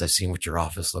while since I've seen what your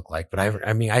office looked like, but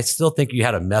I mean, I still think you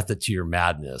had a method to your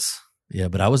madness. Yeah,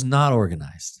 but I was not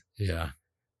organized. Yeah.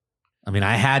 I mean,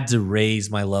 I had to raise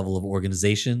my level of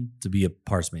organization to be a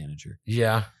parts manager.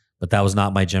 Yeah. But that was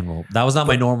not my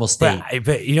my normal state.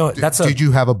 But you know, Did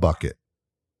you have a bucket?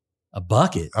 A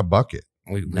bucket? A bucket.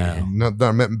 No. No,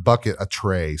 I meant bucket, a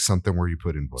tray, something where you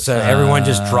put invoices. So everyone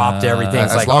just dropped everything.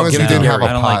 It's as like, long as you didn't have a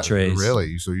I don't pile. like trays.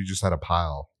 Really? So you just had a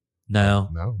pile? No.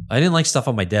 No. I didn't like stuff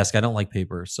on my desk. I don't like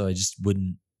paper. So I just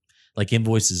wouldn't, like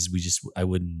invoices, I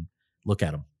wouldn't look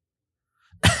at them.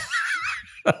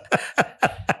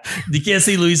 You can't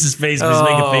see Luis's face, but he's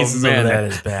making faces over there.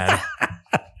 That is bad.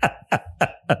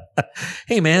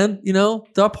 Hey, man,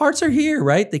 the parts are here,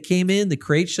 right? They came in, the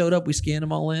crate showed up, we scanned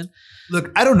them all in.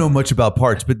 Look, I don't know much about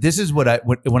parts, but this is what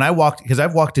when I walked, because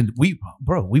I've walked in, we've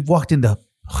walked into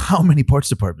how many parts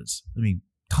departments? I mean,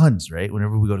 tons, right?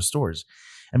 Whenever we go to stores.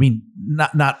 I mean,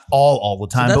 not all the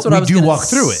time, So but we do walk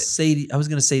through it. I was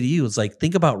going to say to you, it's like,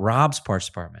 think about Rob's parts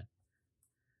department.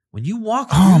 When you walk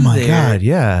through Oh my there, God,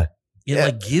 yeah. it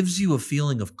like gives you a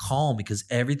feeling of calm because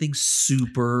everything's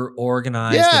super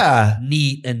organized Yeah. and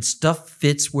neat and stuff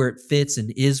fits where it fits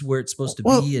and is where it's supposed to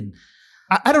Well, be. And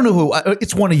I don't know who,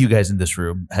 it's one of you guys in this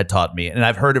room had taught me, and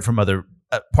I've heard it from other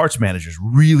parts managers,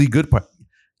 really good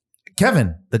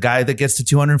Kevin, the guy that gets to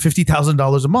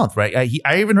 $250,000 a month, right?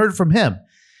 I even heard it from him.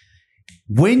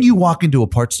 When you walk into a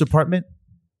parts department,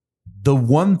 the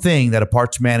one thing that a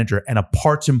parts manager and a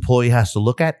parts employee has to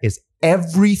look at is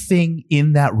everything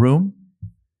in that room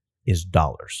is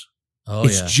dollars.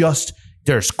 It's just,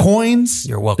 there's coins.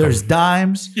 You're welcome. There's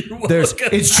dimes.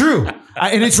 It's true.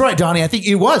 And it's right, Donnie. I think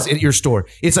it was at your store.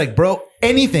 It's like, bro,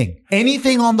 anything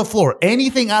on the floor,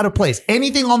 anything out of place,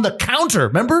 anything on the counter.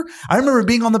 Remember? I remember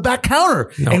being on the back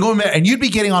counter and going there, and you'd be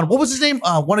getting on, what was his name?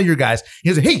 One of your guys. He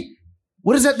was like, hey,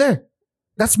 what is that there?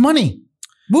 That's money.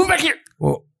 Move back here.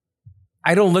 Well,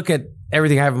 I don't look at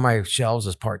everything I have on my shelves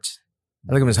as parts.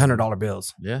 I look at them as $100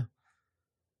 bills. yeah,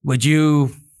 Would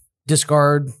you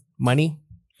discard money?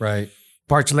 right.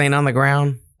 Parts laying on the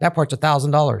ground? That part's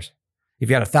 $1,000. If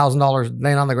you had $1,000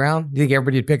 laying on the ground, do you think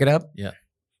everybody would pick it up? Yeah.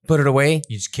 Put it away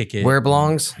You just kick it. where it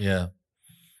belongs? Yeah.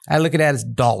 I look at that as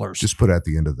dollars. Just put it at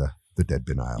the end of the dead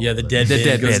bin aisle. Yeah, the But- dead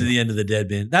bin goes bin. to the end of the dead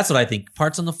bin. That's what I think.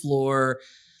 Parts on the floor.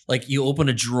 like you open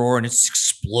a drawer and it's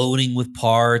exploding with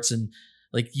parts, and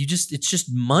like it's just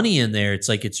money in there. It's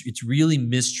like it's really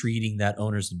mistreating that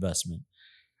owner's investment.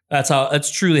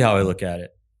 That's truly how I look at it.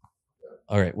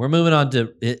 All right, we're moving on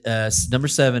to number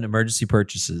 7, emergency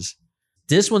purchases.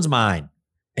 This one's mine,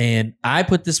 and I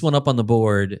put this one up on the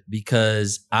board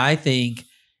because I think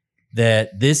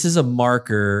that this is a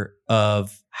marker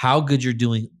of how good you're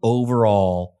doing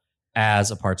overall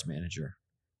as a parts manager.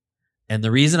 And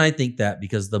the reason I think that,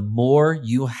 because the more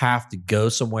you have to go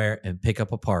somewhere and pick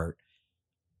up a part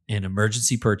and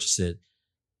emergency purchase it,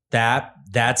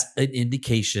 that's an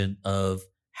indication of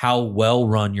how well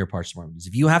run your parts department is.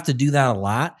 If you have to do that a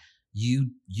lot,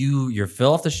 you're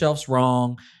fill off the shelves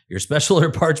wrong, your special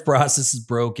order parts process is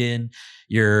broken,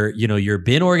 your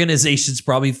bin organization's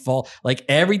probably like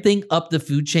everything up the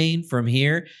food chain from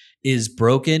here is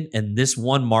broken, and this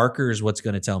one marker is what's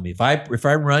going to tell me. If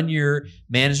I run your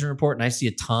management report and I see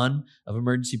a ton of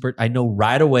emergency I know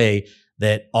right away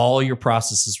that all your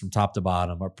processes from top to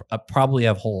bottom probably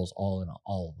have holes all of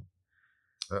them.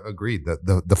 Agreed.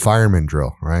 The fireman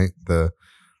drill, right?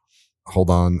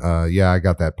 Hold on, I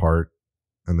got that part,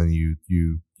 and then you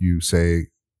say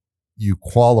you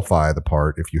qualify the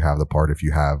part if you have the part. If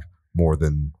you have more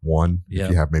than one, if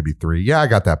you have maybe 3, I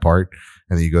got that part,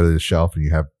 and then you go to the shelf and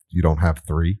you don't have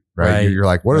 3, right? You're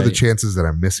like, what are the chances that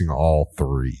I'm missing all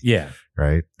 3? Yeah,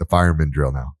 right. The fireman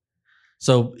drill now.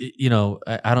 So,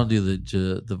 I don't do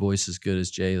the voice as good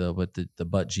as Jay, though, but the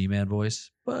But G-Man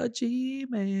voice. But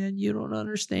G-Man, you don't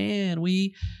understand.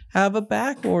 We have a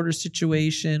back order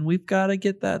situation. We've got to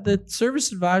get that. The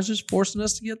service advisor's forcing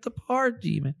us to get the part,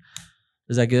 G-Man.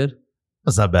 Is that good?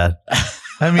 That's not bad.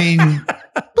 I mean,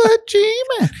 but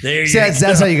G-Man. There you See,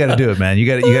 that's how you got to do it, man. You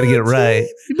got to get it right.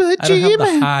 But I don't have the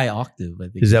G-Man. high octave, I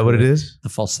think. Is that what it is? The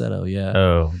falsetto, yeah.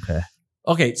 Oh, okay.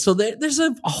 Okay, so there's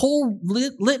a whole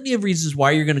litany of reasons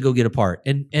why you're going to go get a part,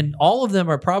 and all of them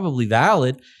are probably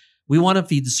valid. We want to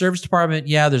feed the service department.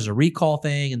 Yeah, there's a recall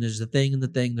thing, and there's a thing and the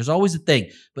thing. There's always a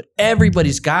thing, but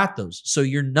everybody's got those. So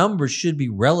your numbers should be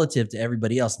relative to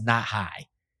everybody else, not high.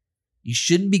 You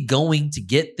shouldn't be going to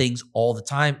get things all the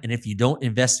time, and if you don't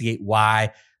investigate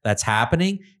why that's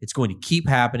happening, it's going to keep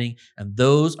happening, and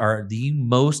those are the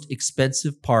most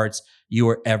expensive parts you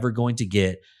are ever going to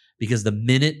get. Because the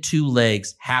minute 2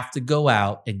 legs have to go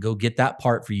out and go get that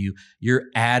part for you, you're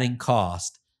adding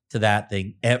cost to that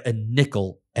thing, a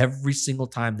nickel every single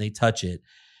time they touch it.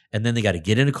 And then they got to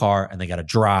get in a car and they got to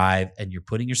drive, and you're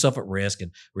putting yourself at risk.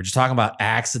 And we're just talking about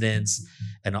accidents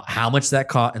and how much that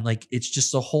cost. And like, it's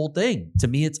just a whole thing. To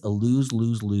me, it's a lose,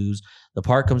 lose, lose. The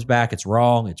part comes back, it's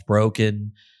wrong, it's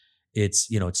broken.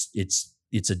 It's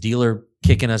a dealer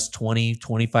kicking us 20,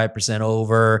 25%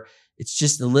 over. It's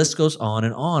just, the list goes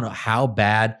on how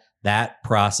bad that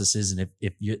process is. And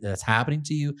if that's happening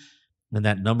to you and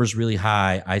that number's really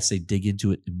high, I say dig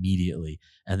into it immediately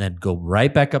and then go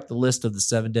right back up the list of the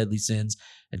 7 deadly sins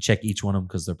and check each one of them,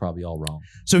 because they're probably all wrong.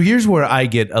 So here's where I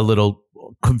get a little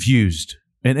confused.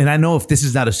 And I know if this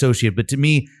is not associated, but to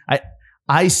me,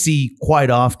 I see quite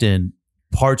often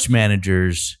parts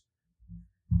managers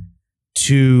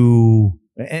to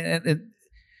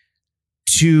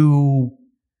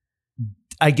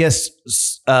I guess,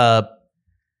 to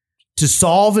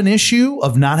solve an issue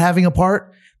of not having a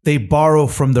part, they borrow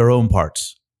from their own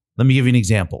parts. Let me give you an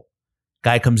example.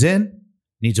 Guy comes in,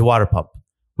 needs a water pump.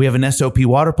 We have an SOP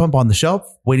water pump on the shelf,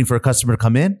 waiting for a customer to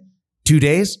come in. 2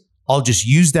 days, I'll just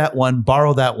use that one,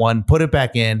 borrow that one, put it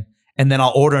back in, and then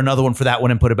I'll order another one for that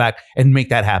one and put it back and make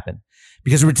that happen.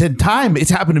 Because in time, it's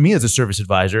happened to me as a service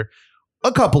advisor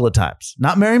a couple of times,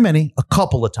 not very many, a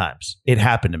couple of times it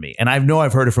happened to me. And I know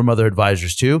I've heard it from other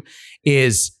advisors too,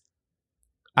 is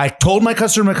I told my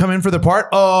customer to come in for the part.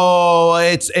 Oh,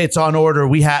 it's on order.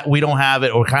 We don't have it,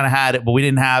 or kind of had it, but we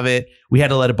didn't have it. We had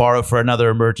to let it borrow for another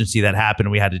emergency that happened.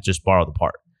 And we had to just borrow the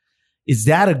part. Is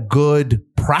that a good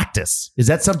practice? Is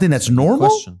that something that's normal?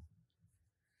 Question.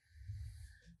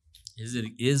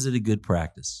 Is it a good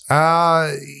practice?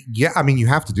 Yeah. I mean, you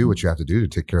have to do what you have to do to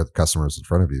take care of the customers in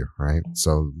front of you, right?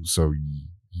 So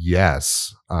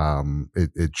yes,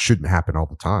 it shouldn't happen all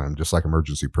the time, just like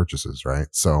emergency purchases, right?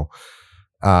 So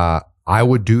I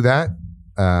would do that,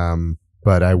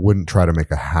 but I wouldn't try to make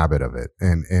a habit of it.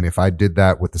 And if I did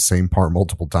that with the same part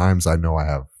multiple times, I know I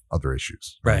have other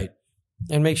issues. Right.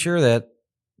 And make sure that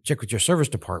check with your service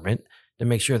department to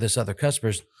make sure this other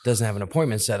customer doesn't have an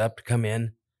appointment set up to come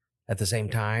in at the same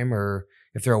time, or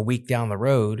if they're a week down the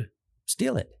road,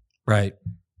 steal it. Right.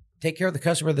 Take care of the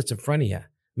customer that's in front of you.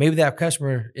 Maybe that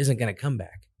customer isn't going to come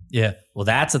back. Yeah. Well,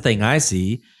 that's the thing I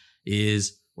see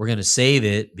is we're going to save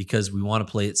it because we want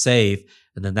to play it safe.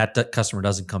 And then that customer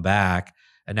doesn't come back.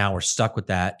 and now we're stuck with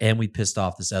that, and we pissed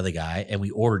off this other guy, and we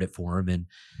ordered it for him. And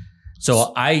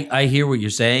so I hear what you're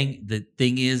saying. The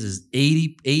thing is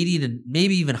 80 to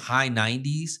maybe even high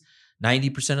 90s,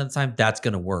 90% of the time, that's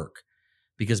going to work.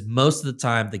 Because most of the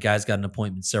time, the guy's got an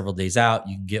appointment several days out.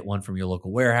 You can get one from your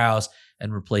local warehouse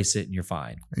and replace it, and you're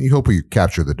fine. And you hope you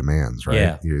capture the demands,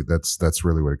 right? Yeah. That's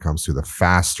really what it comes to. The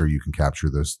faster you can capture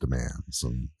those demands.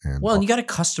 And you got a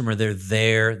customer, they're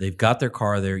there, they've got their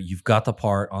car there, you've got the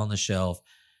part on the shelf.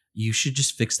 You should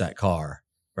just fix that car,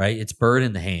 right? It's bird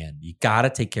in the hand. You got to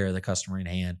take care of the customer in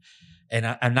hand.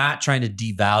 And I'm not trying to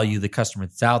devalue the customer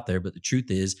that's out there, but the truth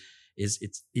is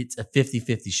it's a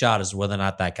 50-50 shot as to whether or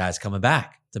not that guy's coming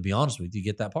back. To be honest with you,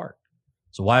 get that part.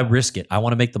 So why risk it? I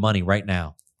want to make the money right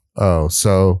now. Oh,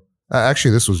 so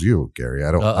actually, this was you, Gary.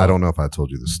 I don't know if I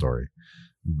told you this story,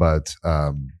 but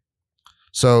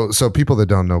so people that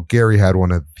don't know, Gary had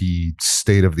one of the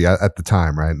state of the at the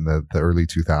time, right, in the early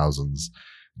 2000s.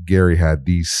 Gary had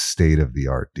the state of the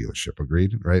art dealership.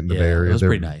 Agreed, right, in the Bay Area. It was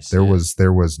pretty nice. There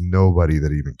was nobody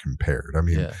that even compared. I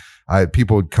mean,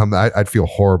 people would come. I'd feel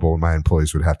horrible when my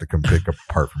employees would have to come pick up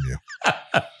a part from you.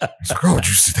 It's like, oh, did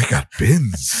you see? They got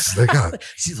bins. They got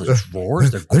see those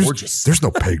drawers. They're gorgeous. There's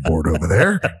no pegboard over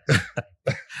there.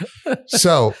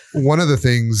 So one of the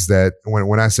things that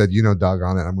when I said,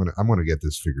 doggone it, I'm gonna get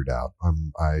this figured out.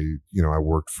 I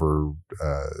worked for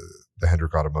the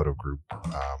Hendrick Automotive Group,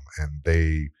 and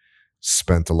they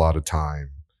spent a lot of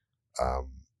time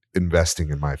investing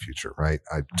in my future. Right,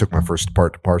 I took my first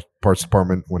parts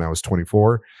department when I was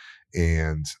 24,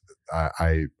 and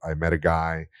I met a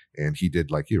guy, and he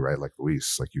did like you, right, like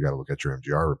Luis, like you got to look at your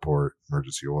MGR report,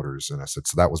 emergency orders, and I said,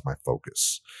 so that was my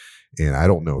focus. And I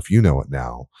don't know if you know it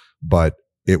now, but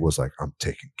it was like, I'm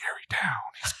taking Gary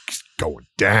down. He's going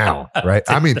down, right?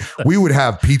 I mean, we would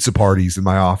have pizza parties in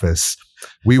my office.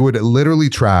 We would literally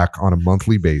track on a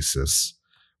monthly basis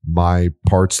my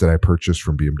parts that I purchased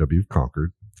from BMW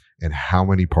Concord and how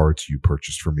many parts you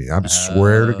purchased from me. I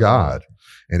swear to God.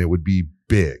 And it would be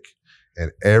big.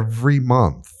 And every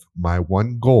month, my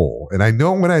one goal, and I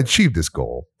know when I achieved this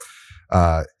goal,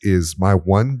 is my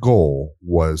one goal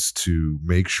was to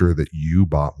make sure that you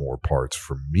bought more parts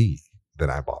from me than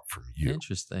I bought from you.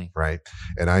 Interesting. Right.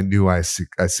 And I knew I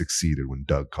succeeded when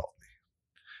Doug called me.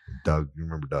 Doug, you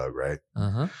remember Doug, right?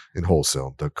 Uh-huh. In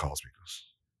wholesale, Doug calls me, goes,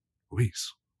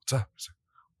 Luis, what's up? I said,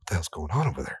 what the hell's going on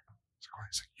over there?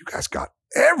 He's like, you guys got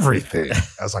everything.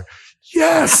 I was like,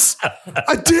 yes,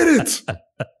 I did it.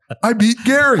 I beat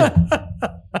Gary.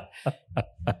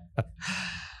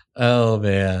 Oh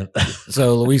man.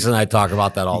 So Luis and I talk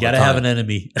about that all the time. You gotta have an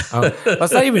enemy.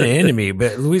 That's not even an enemy,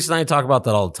 but Luis and I talk about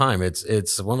that all the time.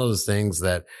 It's one of those things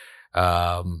that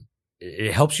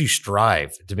it helps you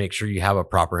strive to make sure you have a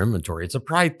proper inventory. It's a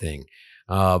pride thing.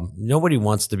 Nobody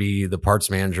wants to be the parts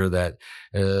manager that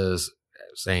is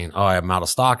saying, oh, I'm out of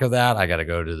stock of that. I got to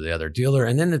go to the other dealer.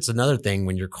 And then it's another thing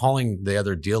when you're calling the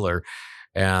other dealer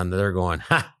and they're going,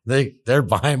 they're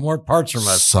buying more parts from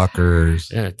us.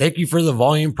 Suckers. Yeah, thank you for the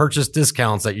volume purchase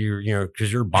discounts that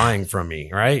because you're buying from me,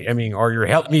 right? I mean, or you're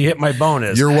helping me hit my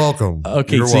bonus. You're welcome.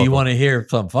 Okay, You're so welcome. you want to hear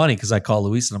something funny? Because I call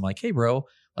Luis and I'm like, hey, bro,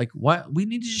 like, why we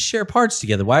need to just share parts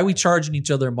together? Why are we charging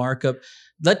each other a markup?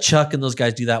 Let Chuck and those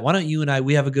guys do that. Why don't you and I?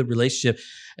 We have a good relationship,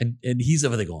 and he's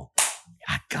over there going,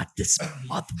 I got this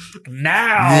motherfucker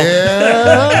now.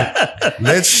 Yeah.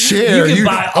 Let's share. You can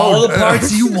buy all the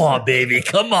parts you want, baby.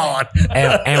 Come on.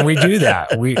 and we do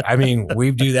that. We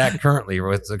do that currently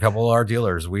with a couple of our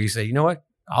dealers. We say, you know what?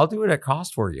 I'll do it at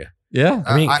cost for you. Yeah.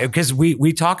 I mean, because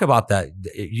we talk about that.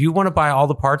 You want to buy all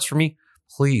the parts from me?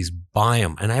 Please buy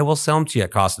them, and I will sell them to you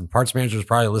at cost. And parts managers are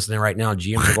probably listening right now.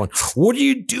 GMs are going, what are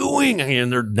you doing?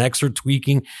 And their necks are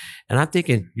tweaking. And I'm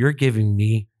thinking, you're giving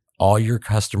me all your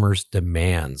customers'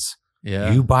 demands.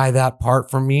 Yeah. You buy that part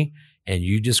from me, and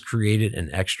you just created an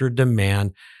extra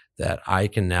demand that I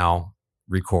can now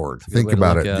record. Good Think way to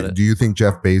about look it. at it. Do you think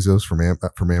Jeff Bezos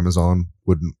from Amazon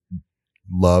wouldn't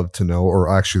love to know, or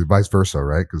actually vice versa,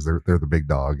 right? Because they're the big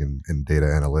dog in data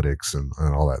analytics and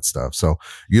all that stuff. So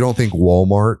you don't think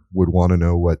Walmart would want to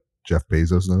know what Jeff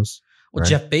Bezos knows? Well, right?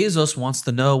 Jeff Bezos wants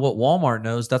to know what Walmart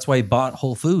knows. That's why he bought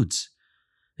Whole Foods.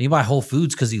 He bought Whole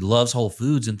Foods because he loves Whole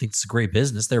Foods and thinks it's a great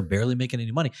business. They're barely making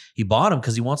any money. He bought them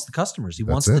because he wants the customers. He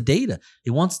wants the data.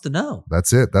 He wants to know.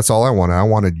 That's it. That's all I wanted. I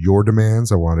wanted your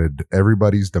demands. I wanted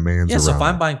everybody's demands. Yeah. So if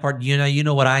I'm it. buying part, you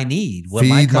know what I need. What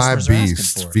my Feed my customers are asking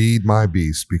beast. for. Feed my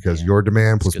beast, because Yeah. your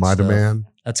demand That's plus good my stuff. demand.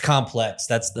 That's complex.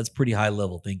 That's pretty high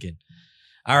level thinking.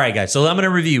 All right, guys. So I'm going to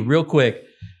review real quick.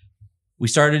 We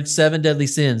started 7 deadly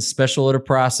sins. Special order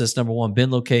process. Number 1,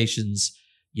 bin locations.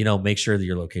 Make sure that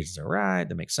your locations are right.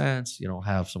 That makes sense. You don't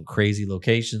have some crazy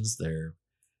locations. They're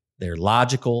They're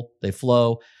logical. They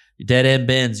flow. Dead end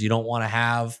bins, you don't want to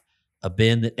have a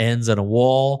bin that ends at a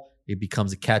wall. It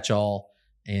becomes a catch-all,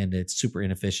 and it's super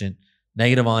inefficient.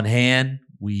 Negative on hand.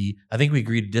 I think we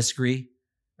agree to disagree.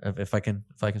 If I can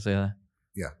say that.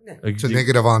 Yeah. To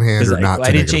negative on hand or not.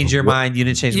 I didn't change your mind. You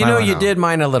didn't change my mind. You did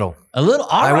mine a little. A little.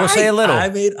 I will say a little.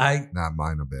 Not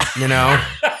mine a bit.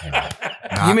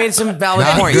 You made some valid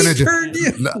points.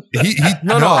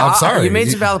 No, I'm sorry. You made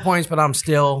some valid points, but I'm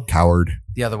still coward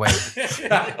the other way.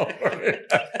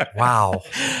 Wow.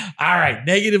 All right.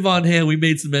 Negative on hand. We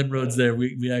made some inroads there.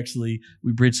 We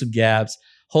bridged some gaps.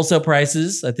 Wholesale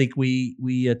prices. I think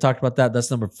we talked about that.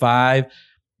 That's number 5.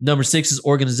 Number 6 is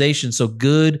organization. So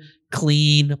good,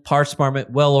 clean parts department,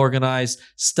 well organized.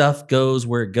 Stuff goes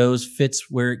where it goes,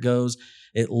 fits where it goes.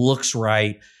 It looks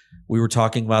right. We were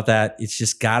talking about that. It's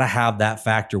just got to have that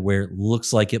factor where it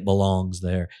looks like it belongs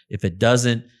there. If it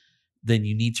doesn't, then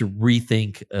you need to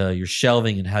rethink your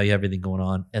shelving and how you have everything going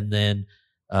on. And then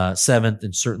 7th,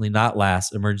 and certainly not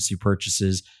last, emergency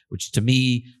purchases, which to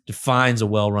me defines a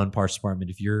well-run parts department.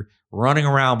 If you're running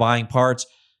around buying parts,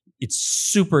 it's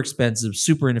super expensive,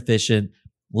 super inefficient,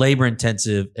 labor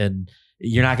intensive, and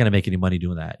you're not going to make any money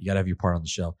doing that. You got to have your part on the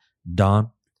shelf.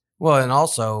 Don? Well, and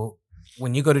also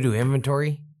when you go to do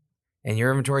inventory and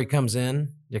your inventory comes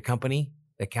in, your company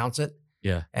that counts it,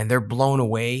 and they're blown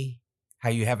away how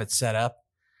you have it set up,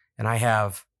 and I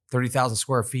have 30,000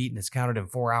 square feet and it's counted in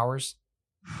 4 hours.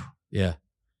 Yeah.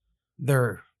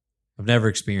 I've never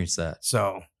experienced that.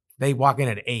 So they walk in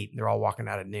at 8, they're all walking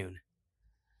out at noon.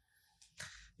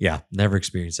 Yeah, never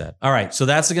experienced that. All right, so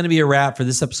that's going to be a wrap for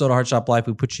this episode of Hard Shop Life.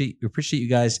 We appreciate you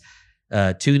guys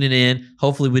tuning in.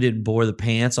 Hopefully we didn't bore the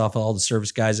pants off of all the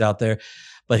service guys out there.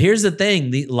 But here's the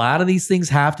thing. A lot of these things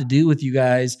have to do with you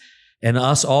guys and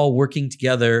us all working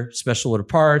together. Special order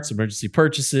parts, emergency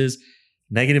purchases,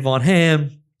 negative on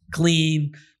hand,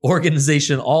 clean,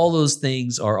 organization. All those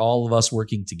things are all of us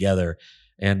working together.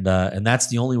 And that's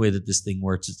the only way that this thing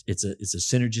works. It's a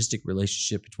synergistic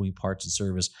relationship between parts and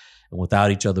service. And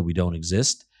without each other, we don't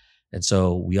exist. And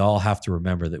so we all have to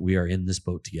remember that we are in this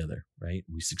boat together, right?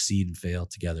 We succeed and fail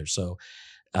together. So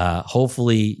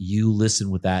hopefully you listen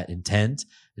with that intent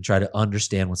and try to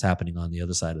understand what's happening on the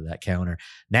other side of that counter.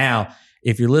 Now,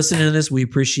 if you're listening to this, we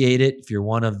appreciate it. If you're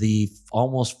one of the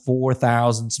almost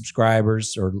 4,000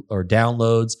 subscribers or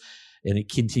downloads, and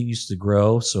it continues to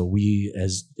grow. So we,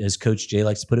 as Coach Jay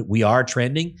likes to put it, we are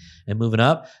trending and moving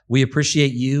up. We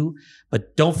appreciate you,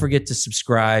 but don't forget to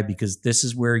subscribe, because this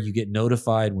is where you get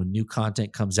notified when new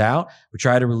content comes out. We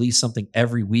try to release something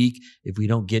every week. If we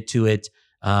don't get to it,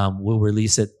 we'll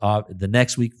release it the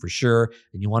next week for sure.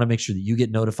 And you want to make sure that you get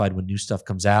notified when new stuff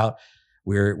comes out.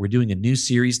 We're doing a new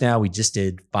series now. We just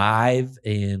did 5,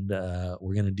 and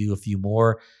we're going to do a few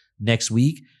more next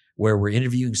week, where we're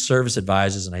interviewing service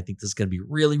advisors. And I think this is going to be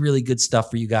really, really good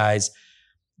stuff for you guys.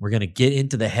 We're going to get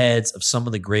into the heads of some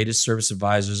of the greatest service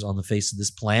advisors on the face of this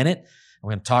planet.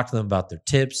 We're going to talk to them about their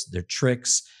tips, their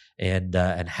tricks, and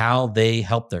how they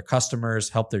help their customers,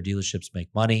 help their dealerships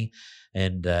make money,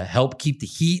 and help keep the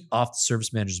heat off the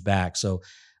service manager's back. So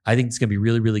I think it's going to be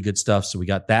really, really good stuff. So we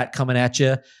got that coming at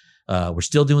you. We're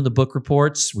still doing the book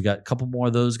reports. We got a couple more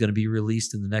of those going to be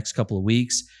released in the next couple of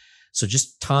weeks. So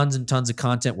just tons and tons of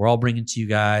content we're all bringing to you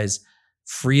guys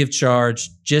free of charge,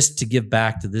 just to give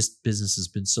back to this business has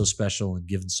been so special and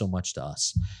given so much to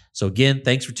us. So again,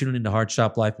 thanks for tuning into Hard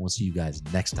Shop Life, and we'll see you guys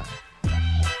next time.